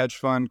 That's our hedge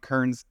fund.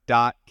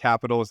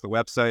 Kearns.capital is the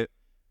website.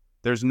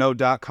 There's no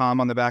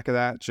 .com on the back of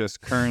that, just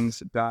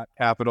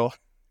Kearns.capital.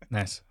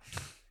 Nice.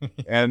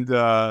 And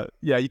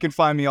yeah, you can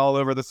find me all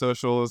over the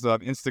socials.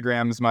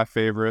 Instagram is my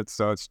favorite.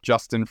 So it's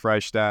Justin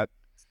Freistadt.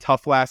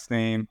 Tough last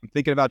name. I'm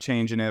thinking about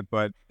changing it,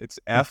 but it's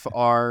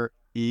Freistadt.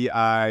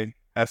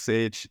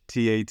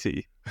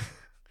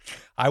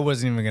 I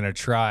wasn't even going to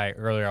try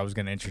earlier. I was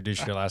going to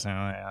introduce your last name.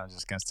 I was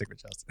just going to stick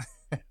with Justin.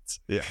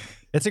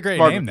 It's a great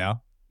name, though.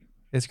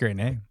 It's a great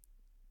name.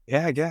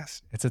 Yeah, I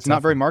guess. It's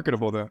not very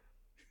marketable, though.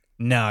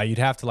 No, you'd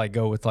have to like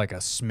go with like a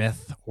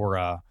Smith or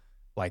a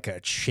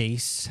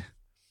Chase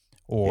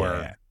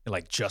or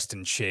like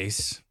Justin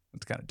Chase.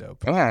 It's kind of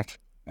dope. Yeah.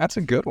 That's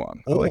a good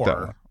one. I like that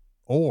one.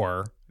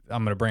 Or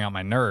I'm going to bring out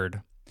my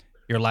nerd.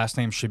 Your last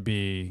name should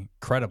be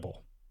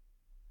Credible.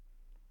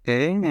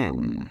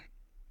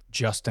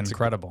 Just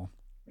Incredible.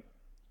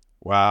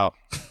 Wow.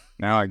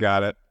 Now I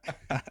got it.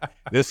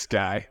 This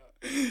guy.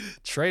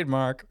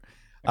 Trademark.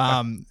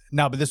 No,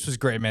 but this was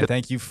great, man.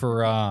 Thank you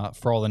for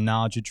all the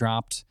knowledge you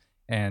dropped.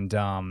 And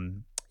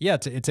yeah,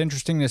 it's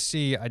interesting to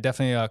see. I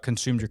definitely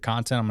consumed your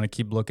content. I'm going to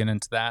keep looking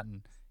into that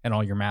and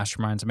all your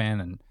masterminds, man.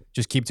 And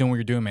just keep doing what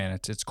you're doing, man.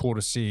 It's cool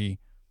to see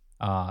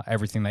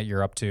everything that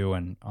you're up to.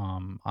 And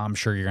I'm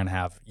sure you're going to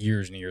have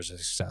years and years of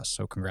success.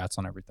 So congrats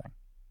on everything.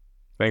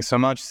 Thanks so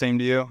much. Same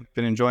to you.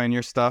 Been enjoying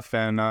your stuff.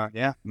 And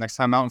yeah, next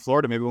time out in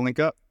Florida, maybe we'll link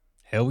up.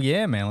 Hell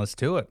yeah, man. Let's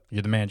do it.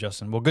 You're the man,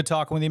 Justin. Well, good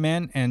talking with you,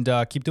 man. And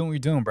keep doing what you're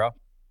doing, bro.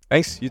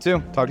 Thanks. You too.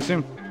 Talk to you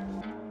soon.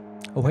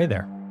 Oh, hey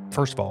there.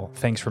 First of all,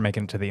 thanks for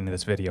making it to the end of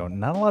this video.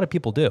 Not a lot of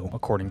people do,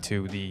 according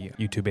to the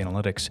YouTube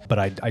analytics. But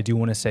I do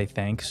want to say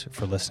thanks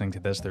for listening to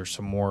this. There's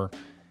some more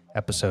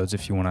episodes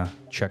if you want to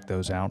check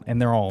those out,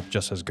 and they're all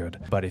just as good.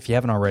 But if you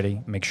haven't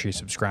already, make sure you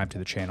subscribe to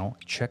the channel.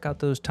 Check out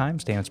those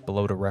timestamps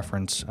below to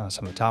reference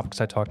some of the topics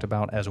I talked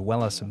about, as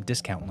well as some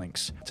discount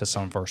links to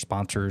some of our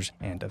sponsors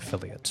and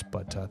affiliates.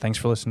 But thanks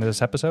for listening to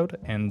this episode,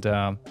 and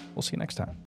we'll see you next time.